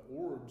that and the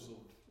orbs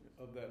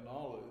of that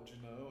knowledge,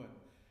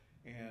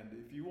 and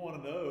if you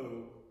want to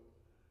know,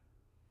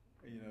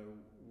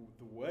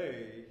 the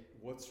way,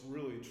 what's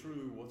really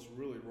true, what's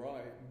really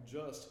right and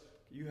just,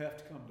 you have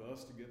to come to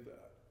us to get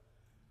that,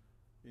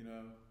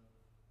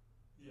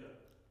 Yeah.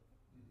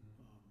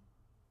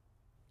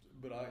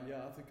 But I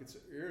think it's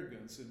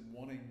arrogance in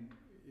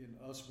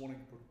us wanting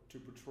to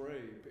portray,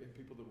 and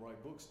people that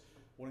write books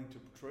wanting to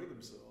portray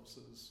themselves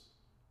as,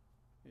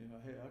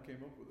 hey, I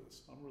came up with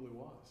this. I'm really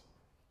wise.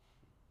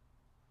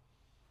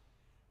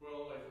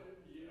 Well, I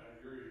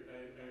agree.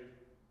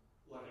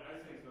 I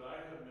think that I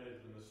have made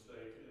the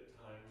mistake at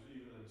times,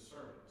 even in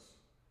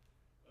sermons,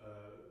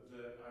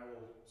 that I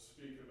will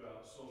speak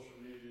about social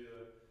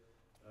media,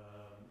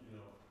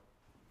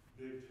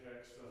 big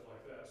tech, stuff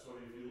like that. So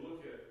if you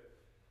look at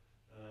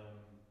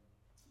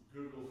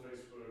Google,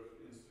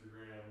 Facebook,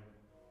 Instagram,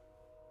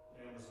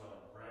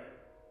 Amazon, right?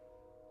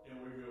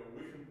 And we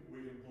can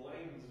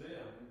blame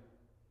them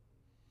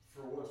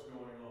for what's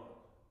going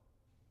on.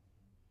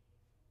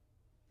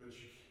 But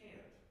you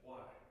can't.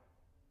 Why?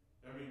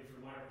 I mean,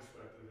 from my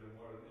perspective, and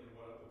what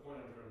the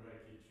point I'm trying to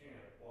make, you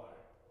can't. Why?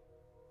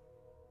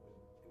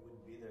 It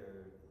wouldn't be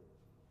there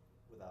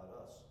without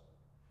us.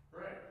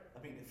 Right.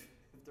 I mean,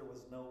 if there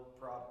was no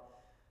product,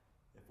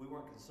 if we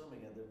weren't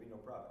consuming it, there'd be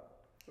no product.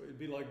 It'd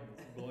be like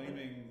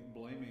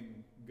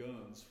blaming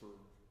guns for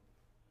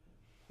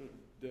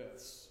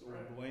deaths, or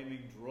Right.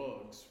 blaming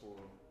drugs for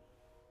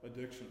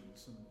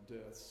addictions and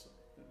deaths.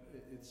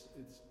 It's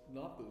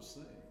not those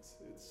things.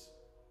 It's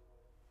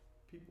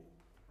people.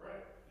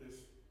 Right. It's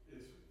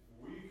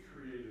we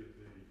created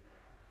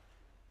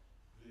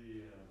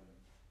the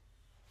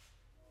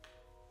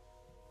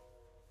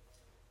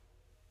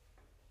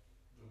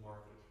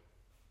market.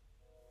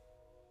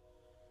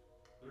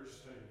 They're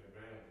just taking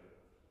advantage of it.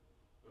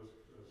 Those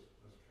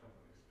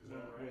companies. Is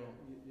that right? Well,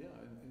 yeah,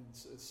 and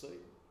it's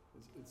Satan.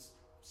 It's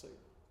Satan.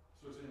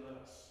 So it's in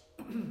us.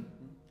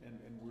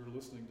 and we're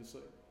listening to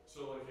Satan.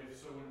 So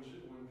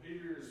when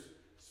Peter is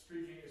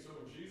speaking, so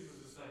when Jesus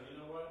is saying, you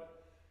know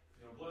what,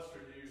 blessed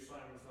are you,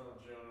 Simon, son of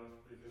Jonah,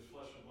 because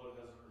flesh and blood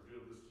hasn't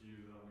revealed this to you,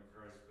 that I'm the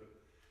Christ, but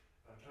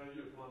I tell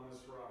you, upon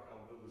this rock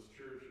I'll build this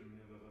church, and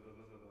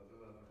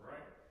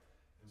right?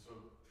 And so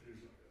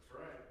Peter's like, that's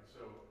right.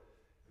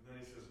 And then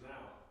he says,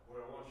 now,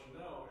 what I want you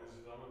to know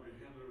is that I'm going to be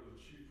handed over to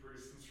the chief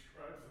priests and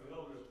scribes and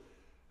elders,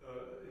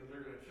 and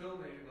they're going to kill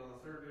me, and on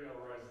the third day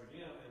I'll rise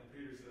again. And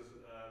Peter says,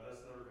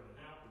 that's never going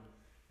to happen.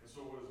 And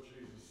so what does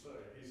Jesus say?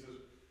 He says,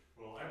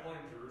 well, I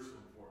blame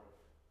Jerusalem for it.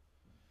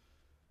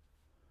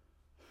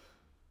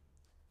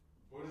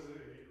 What is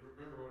it?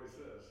 Remember what he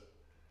says.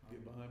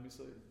 Get behind me,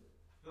 Satan.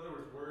 In other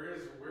words, where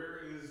is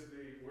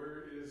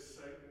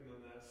Satan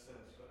in that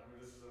sense? I mean,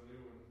 this is a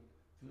new one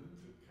to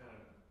kind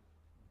of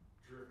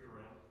drift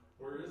around.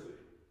 Where is he?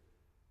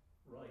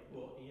 Right.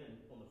 Well,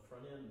 and on the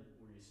front end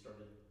where you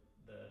started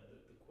the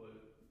quote,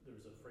 there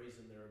was a phrase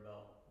in there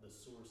about the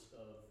source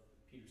of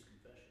Peter's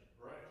confession.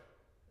 Right.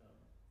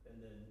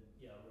 And then,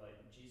 right.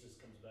 Jesus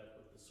comes back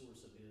with the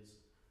source of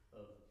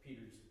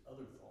Peter's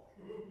other thought.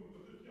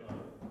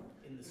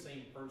 In the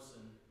same person,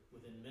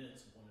 within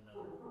minutes of one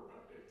another.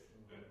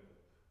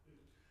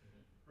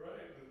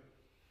 Right.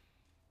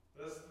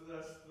 That's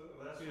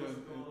what's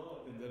And going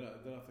on. And then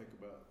I think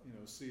about,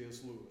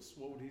 C.S. Lewis.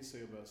 What would he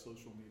say about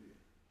social media?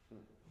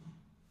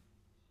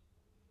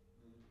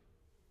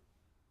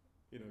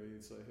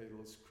 He'd say, hey,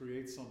 let's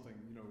create something,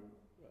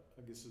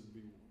 I guess it'd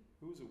be,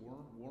 who is it,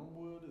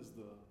 Wormwood is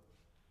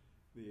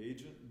the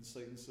agent, and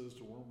Satan says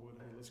to Wormwood,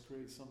 hey, let's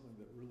create something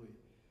that really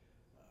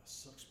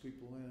sucks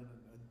people in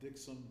and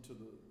addicts them to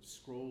the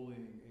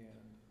scrolling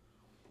and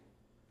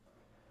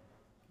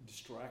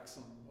distracts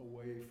them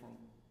away from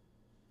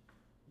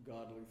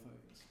godly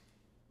things.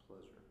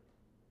 Pleasure.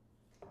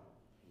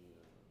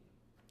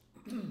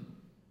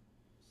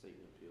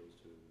 Satan appeals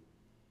to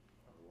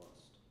our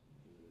lust,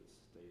 it's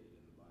stated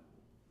in the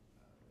Bible.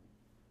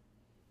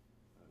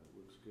 It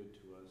looks good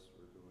to us,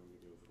 we're going to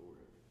go for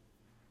it.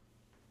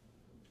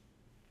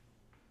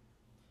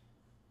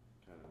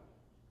 I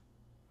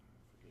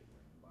forget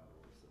where in the Bible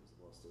it says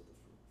lust of the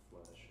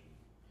flesh and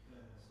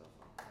stuff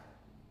like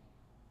that.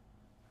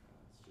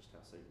 It's just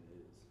how Satan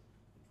is,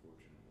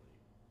 unfortunately.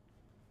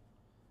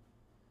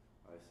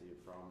 I see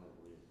it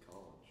prominently in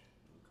college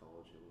hill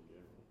in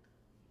general.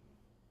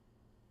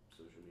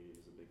 Social media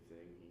is a big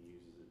thing. He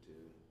uses it to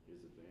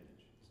his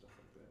advantage and stuff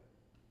like that.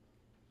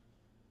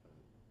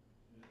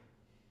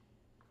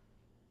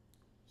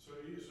 So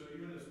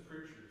even as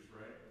preachers,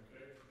 right?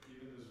 Okay,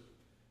 even as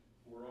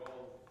we're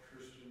all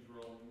Christians,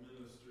 we're all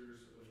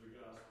ministers of the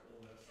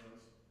gospel in that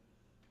sense.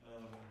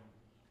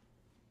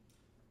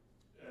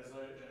 As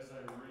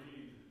I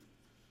read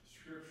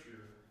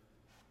Scripture,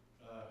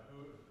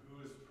 who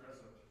is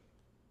present?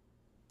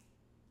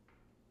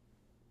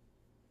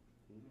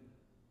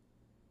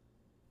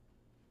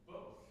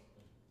 Both.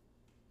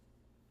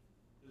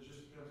 It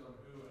just depends on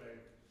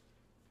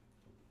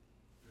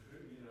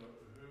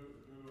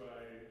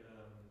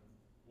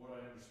what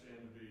I understand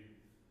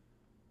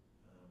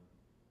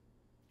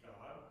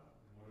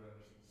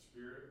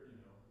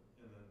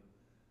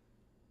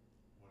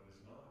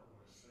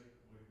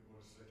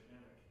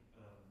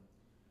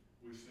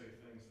we say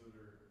things that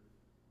are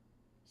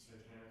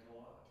satanic a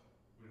lot.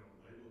 We don't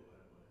label it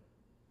that way.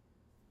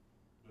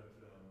 But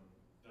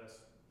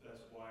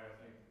that's why I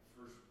think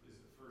First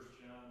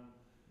John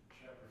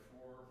chapter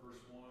 4,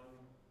 verse 1,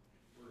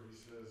 where he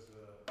says,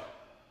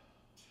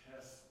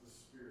 test the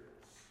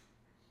spirits.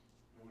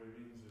 And what he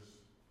means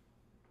is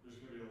there's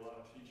going to be a lot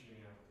of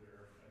teaching out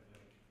there, I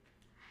think.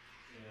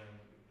 And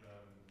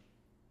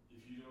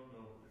if you don't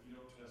know, if you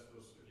don't test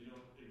those, if you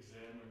don't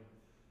examine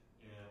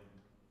and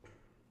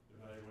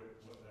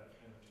evaluate what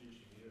that kind of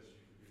teaching is, you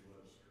could be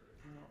led astray.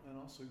 And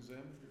also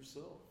examine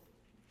yourself.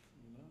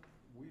 You know,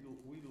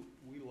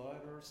 we lie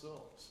to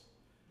ourselves,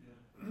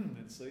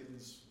 and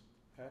Satan's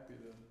happy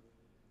to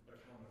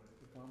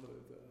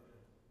accommodate that.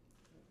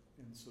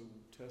 And so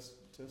test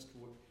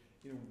what,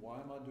 you know, why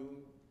am I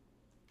doing?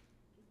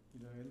 You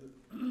know,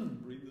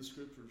 reading the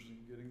scriptures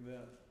and getting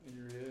that in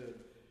your head.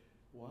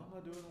 Why am I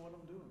doing what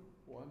I'm doing?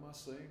 Why am I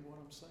saying what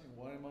I'm saying?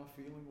 Why am I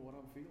feeling what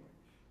I'm feeling?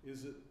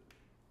 Is it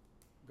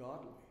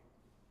godly?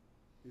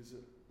 Is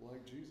it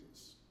like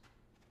Jesus?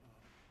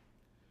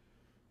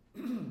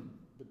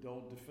 But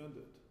don't defend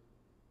it.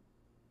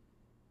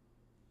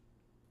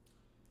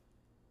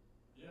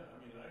 Yeah, I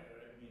mean,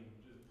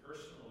 just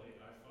personally,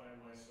 I find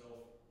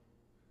myself,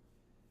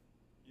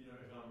 you know,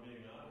 if I'm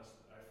being honest,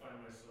 I find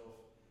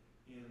myself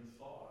in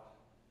thought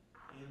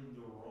in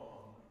the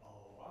wrong a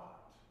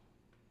lot.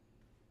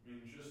 I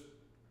mean, just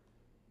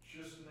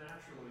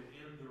naturally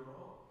in the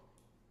wrong,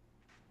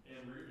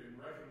 and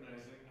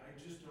recognizing I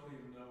just don't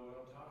even know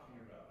what I'm talking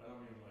about. I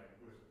don't mean like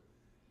with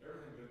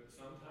everything, but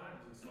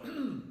sometimes it's like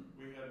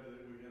we had the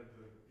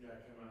guy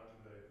come out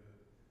today to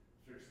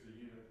fix the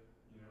unit,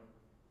 you know,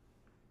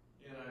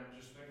 and I'm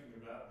just thinking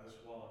about this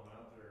while I'm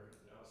out there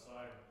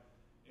outside,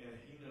 and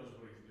he knows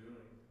what he's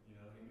doing. You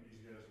know,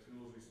 he's got his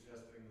tools. He's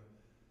testing the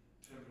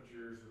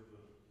temperatures of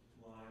the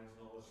lines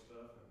and all this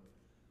stuff, and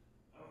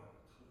I don't have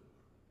a clue.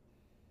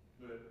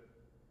 But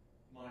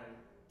my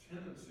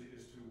tendency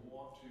is to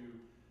want to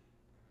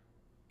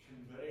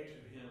convey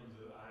to him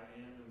that I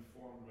am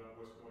informed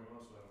about what's going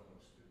on, so I don't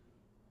look stupid.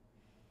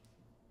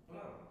 But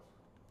I don't know what's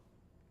going on.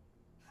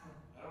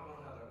 I don't know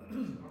how that works.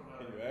 I don't know how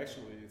And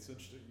actually, it's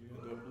interesting. You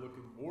end up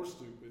looking more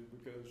stupid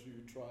because you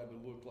tried to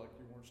look like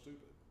you weren't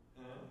stupid.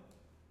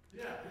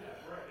 Yeah,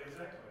 right,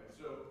 exactly.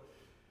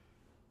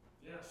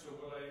 So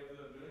what I ended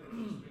up doing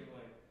was just being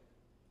like,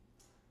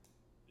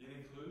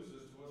 any clues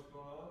as to what's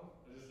going on?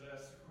 I just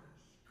asked the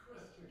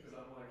question because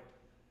I'm like,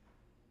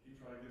 he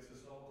probably gets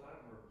this all the time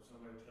where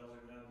somebody tells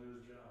him how to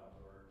do his job,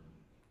 or,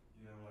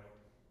 you know, like,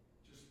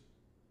 just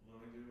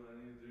let me do what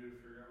I need to do,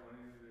 figure out what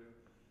I need to do.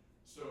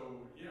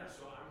 So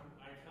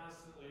I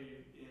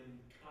constantly in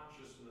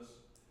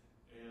consciousness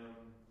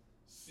am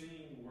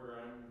seeing where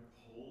I'm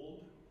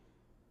pulled,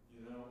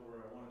 you know,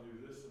 where I want to do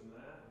this and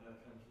that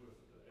comes with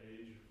the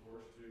age, of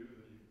course, too,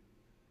 that you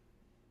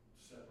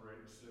separate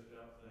and sift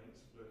out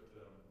things. But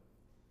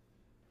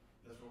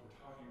that's what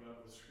we're talking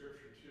about with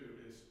Scripture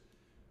too. Is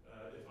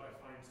if I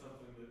find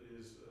something that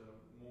is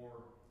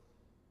more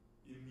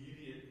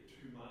immediate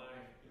to my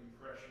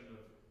impression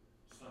of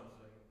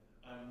something,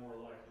 I'm more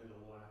likely to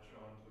latch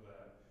on to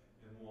that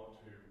and want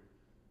to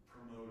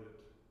promote it,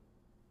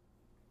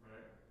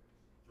 right?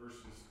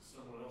 Versus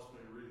someone else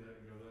may read that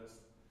and go,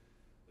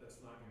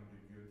 that's not going to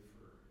be good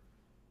for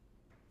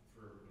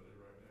everybody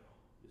right now.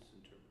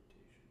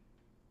 Misinterpretation.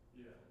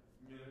 Yeah,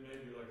 I mean, it may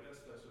be like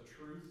that's a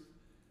truth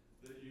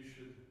that you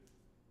should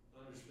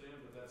understand,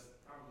 but that's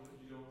probably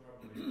you don't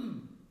probably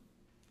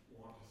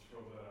want to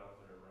throw that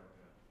out there right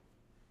now.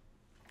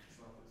 It's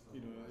not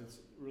You know, it's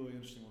really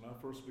interesting. When I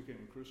first became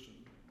a Christian,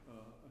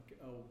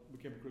 I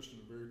became a Christian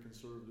in a very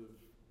conservative,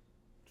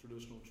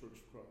 traditional Church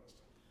of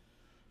Christ,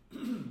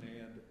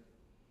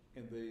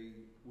 and they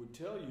would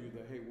tell you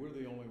that, hey, we're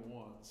the only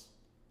ones,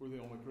 we're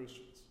the only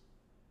Christians,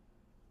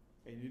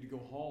 and you need to go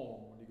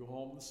home. When you go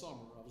home in the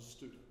summer, I was a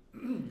student.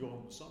 You go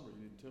home in the summer,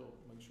 you need to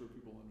make sure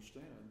people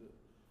understand that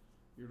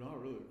you're not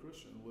really a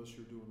Christian unless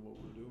you're doing what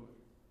we're doing.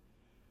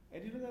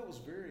 And you know, that was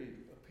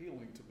very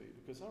appealing to me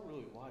because I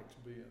really liked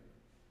being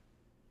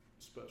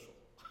special.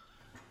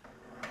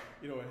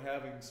 You know, and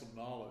having some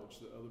knowledge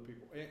that other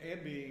people,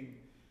 and being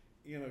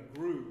in a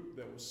group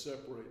that was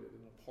separated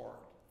and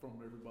apart from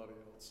everybody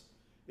else.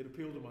 It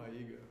appealed to my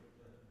ego.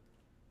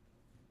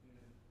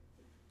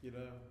 You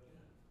know,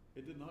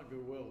 it did not go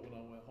well when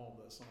I went home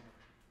that summer.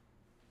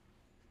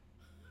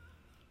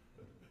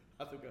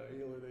 I think I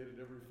alienated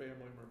every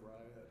family member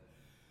I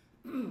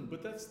had.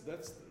 But that's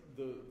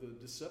the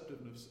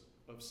deceptiveness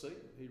of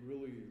Satan. He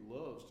really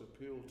loves to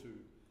appeal to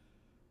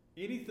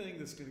anything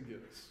that's going to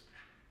get us.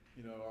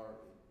 You know,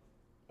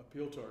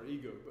 appeal to our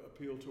ego,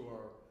 appeal to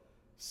our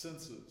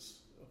senses,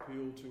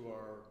 appeal to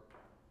our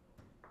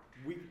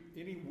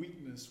any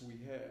weakness we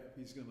have.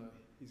 He's gonna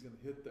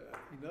hit that.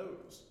 He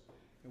knows,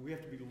 and we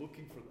have to be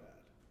looking for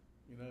that.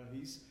 You know,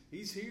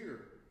 he's here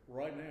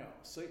right now.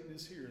 Satan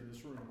is here in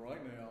this room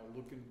right now,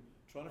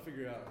 trying to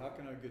figure out how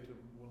can I get to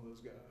one of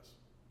those guys.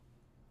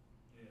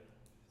 Yeah,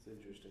 It's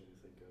interesting to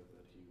think of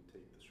that he would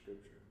take the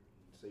Scripture,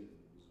 and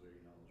Satan was very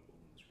knowledgeable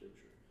in the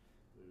Scripture,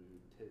 but he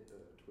would twist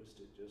twist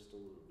it just a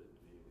little bit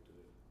to be able to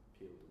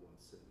appeal to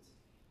one's sense.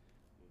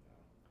 You know,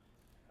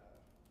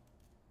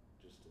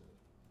 just a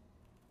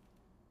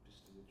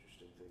just an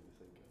interesting thing to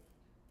think of.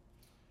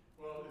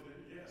 Well,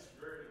 yes,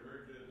 very,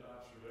 very good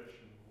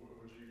observation. What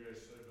would you guys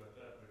say about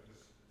that?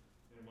 Because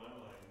in my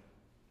mind,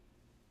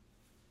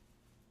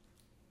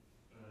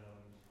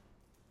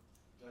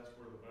 that's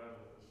where the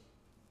battle is.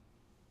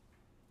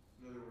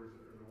 In other words,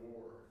 or the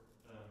war.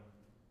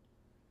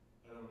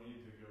 I don't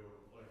need to go,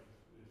 like,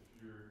 if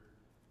you're,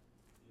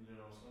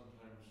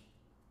 sometimes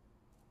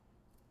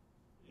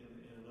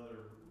in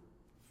another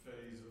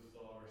phase of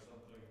thought or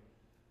something,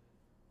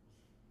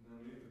 no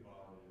need to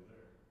bother you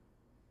there.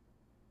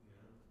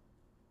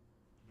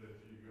 But if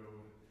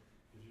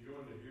you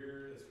go into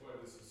here, that's why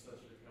this is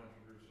such a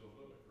controversial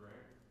book,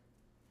 right?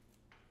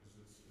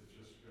 Because it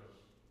just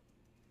goes,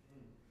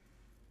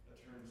 that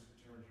turns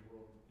your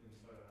world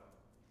inside out.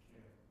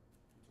 Can't.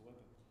 It's a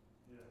weapon.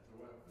 Yeah, it's a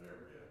weapon.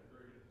 There, yeah,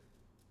 very good.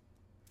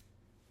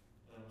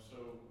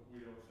 So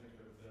we don't think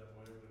of it that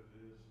way, but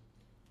it is.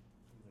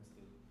 That's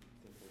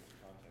the importance of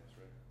context,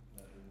 right?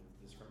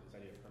 This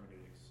idea of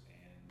hermeneutics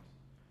and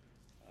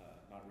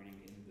not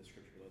reading into the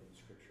scripture, but the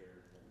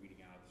scripture, or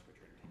reading out of the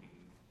scripture and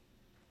taking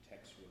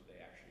text for what they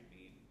actually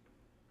mean,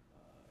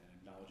 and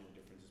acknowledging the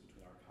differences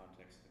between our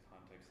context and the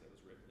context that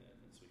was written in,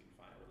 and so we can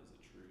find what is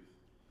the truth.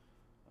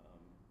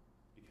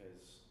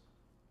 Because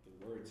the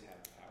words have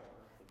power,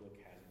 the book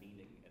has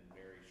meaning and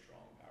very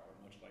strong power,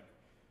 much like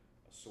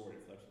a sword.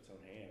 If left to its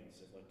own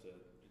hands, if left to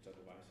its own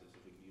devices,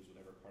 if we can use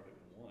whatever part of it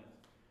we want,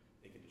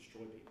 it can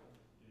destroy people.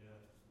 Yeah.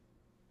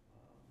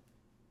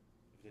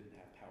 If it didn't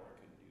have power,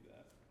 it couldn't do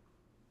that.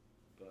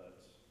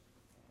 But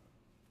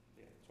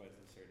yeah, that's why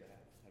it's necessary to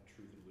have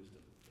truth and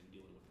wisdom in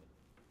dealing with it.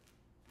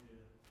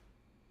 Yeah.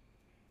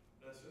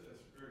 That's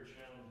very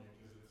challenging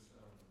because it's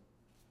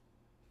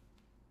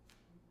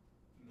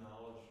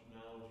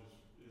knowledge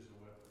is a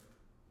weapon,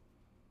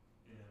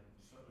 and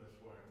so that's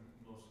why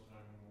most of the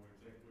time when we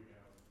think we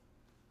have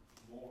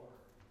more,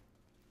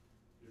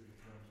 it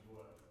becomes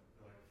what,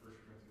 like 1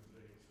 Corinthians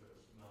 8 says,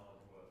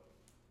 knowledge what?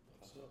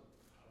 Puffs up.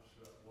 Puffs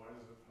up. Why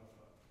does it puff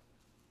up?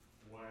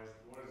 Why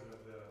does it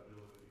have that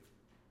ability?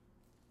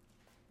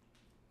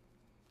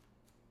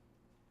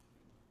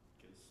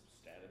 Gives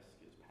status,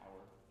 gives power.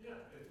 Yeah,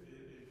 it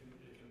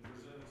can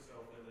present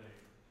itself in a,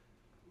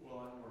 well,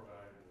 I'm more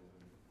valuable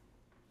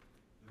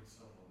than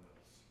someone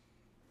else.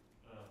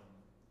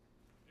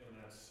 And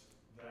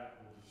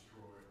that will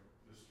destroy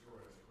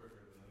us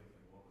quicker than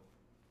anything will.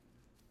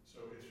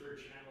 So it's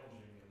very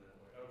challenging in that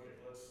way. Okay,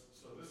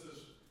 so this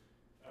is,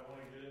 I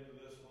want to get into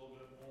this a little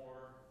bit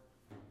more,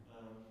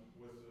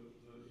 with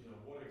the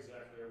what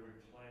exactly are we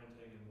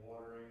planting and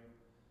watering,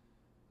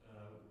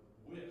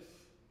 with,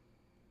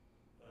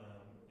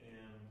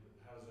 and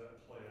how does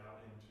that play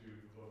out into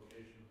the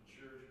vocation of the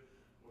church?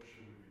 What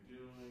should we be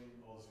doing?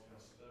 All this kind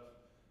of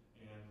stuff.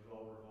 And it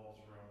all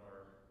revolves around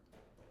our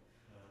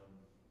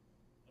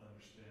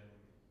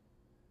understanding.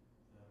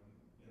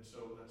 And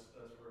so that's